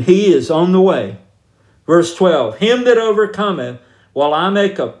 and He is on the way. Verse 12, him that overcometh, will I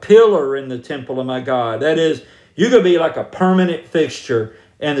make a pillar in the temple of my God. That is, you're going to be like a permanent fixture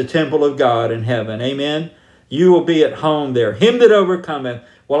in the temple of God in heaven. Amen? You will be at home there. Him that overcometh,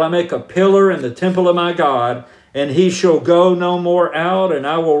 will I make a pillar in the temple of my God, and he shall go no more out, and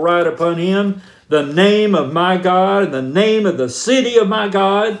I will write upon him the name of my God, and the name of the city of my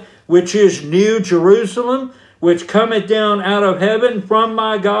God, which is New Jerusalem, which cometh down out of heaven from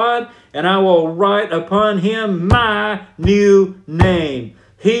my God, and I will write upon him my new name.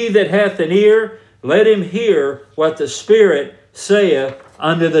 He that hath an ear, let him hear what the Spirit saith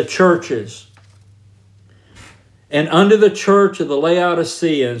unto the churches. And unto the church of the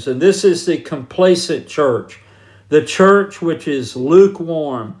Laodiceans, and this is the complacent church, the church which is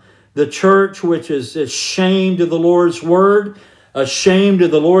lukewarm, the church which is ashamed of the Lord's word, ashamed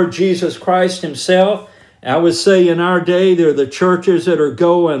of the Lord Jesus Christ Himself. I would say in our day, they're the churches that are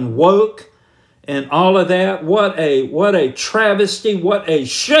going woke and all of that. What a travesty, what a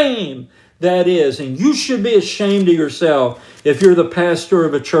shame that is. And you should be ashamed of yourself if you're the pastor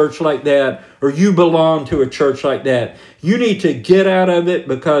of a church like that, or you belong to a church like that. You need to get out of it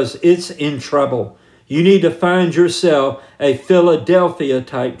because it's in trouble. You need to find yourself a Philadelphia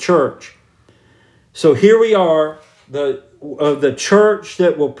type church. So here we are, the church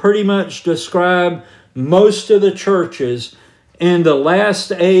that will pretty much describe most of the churches in the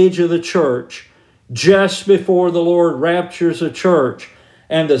last age of the church, just before the Lord raptures the church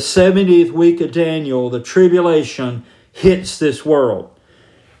and the 70th week of Daniel, the tribulation hits this world.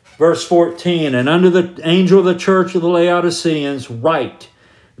 Verse 14, and unto the angel of the church of the Laodiceans write,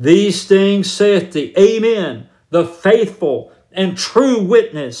 these things saith the Amen, the faithful and true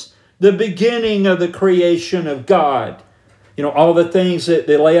witness, the beginning of the creation of God. You know, all the things that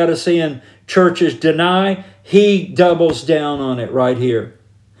the Laodicean churches deny, he doubles down on it right here.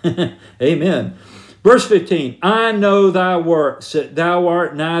 Amen. Verse 15, I know thy works, that thou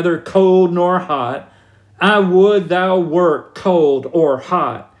art neither cold nor hot. I would thou wert cold or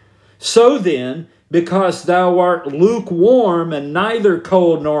hot. So then, because thou art lukewarm and neither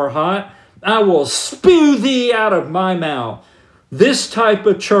cold nor hot, I will spew thee out of my mouth. This type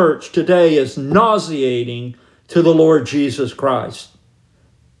of church today is nauseating to the Lord Jesus Christ.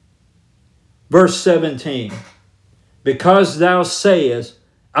 Verse 17, because thou sayest,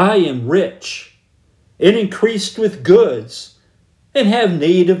 I am rich, and increased with goods, and have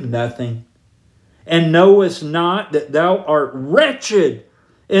need of nothing, and knowest not that thou art wretched,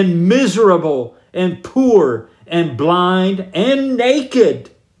 and miserable, and poor, and blind, and naked.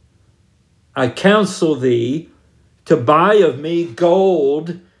 I counsel thee to buy of me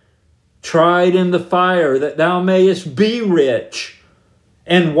gold tried in the fire, that thou mayest be rich,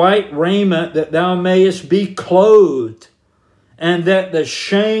 and white raiment, that thou mayest be clothed, and that the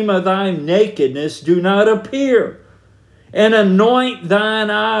shame of thy nakedness do not appear. And anoint thine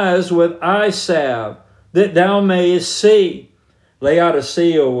eyes with eye salve, that thou mayest see.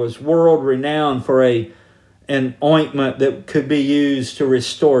 Laodicea was world renowned for an ointment that could be used to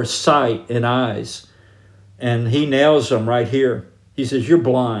restore sight in eyes. And he nails them right here. He says, you're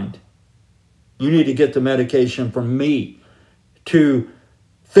blind. You need to get the medication from me to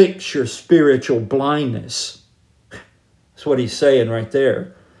fix your spiritual blindness. That's what he's saying right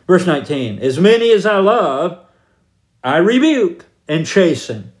there. Verse 19, as many as I love, I rebuke and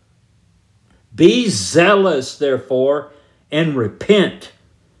chasten. Be zealous, therefore, and repent.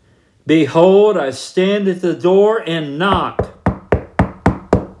 Behold, I stand at the door and knock.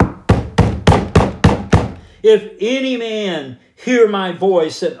 If any man hear my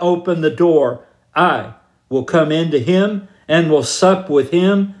voice and open the door, I will come into him and will sup with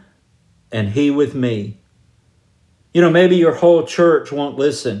him and he with me. You know, maybe your whole church won't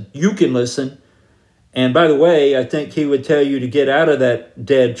listen. You can listen. And by the way, I think he would tell you to get out of that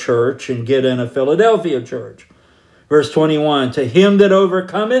dead church and get in a Philadelphia church. Verse 21, to him that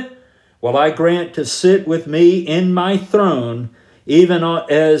overcometh, will I grant to sit with me in my throne, even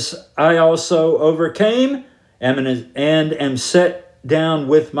as I also overcame and am set down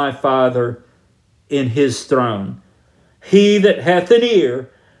with my Father in his throne. He that hath an ear,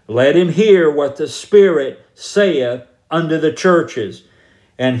 let him hear what the Spirit saith unto the churches.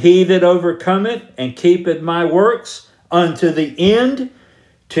 And he that overcometh and keepeth my works unto the end,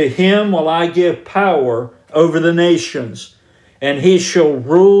 to him will I give power over the nations. And he shall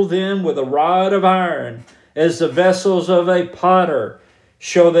rule them with a rod of iron, as the vessels of a potter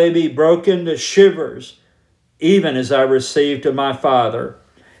shall they be broken to shivers, even as I received of my Father.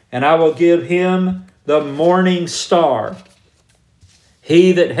 And I will give him the morning star.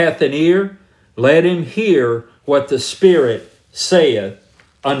 He that hath an ear, let him hear what the Spirit saith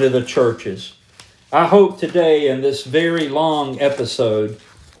unto the churches. I hope today in this very long episode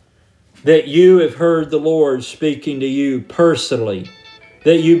that you have heard the Lord speaking to you personally,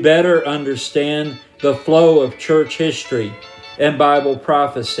 that you better understand the flow of church history and Bible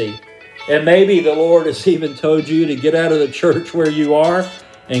prophecy. And maybe the Lord has even told you to get out of the church where you are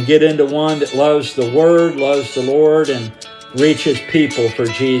and get into one that loves the Word, loves the Lord, and reaches people for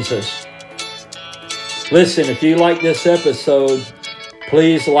Jesus. Listen, if you like this episode,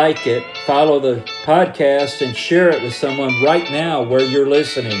 please like it, follow the podcast, and share it with someone right now where you're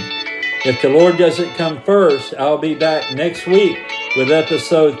listening. If the Lord doesn't come first, I'll be back next week with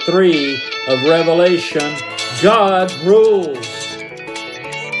episode 3 of Revelation, God Rules.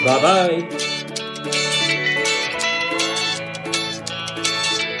 Bye-bye.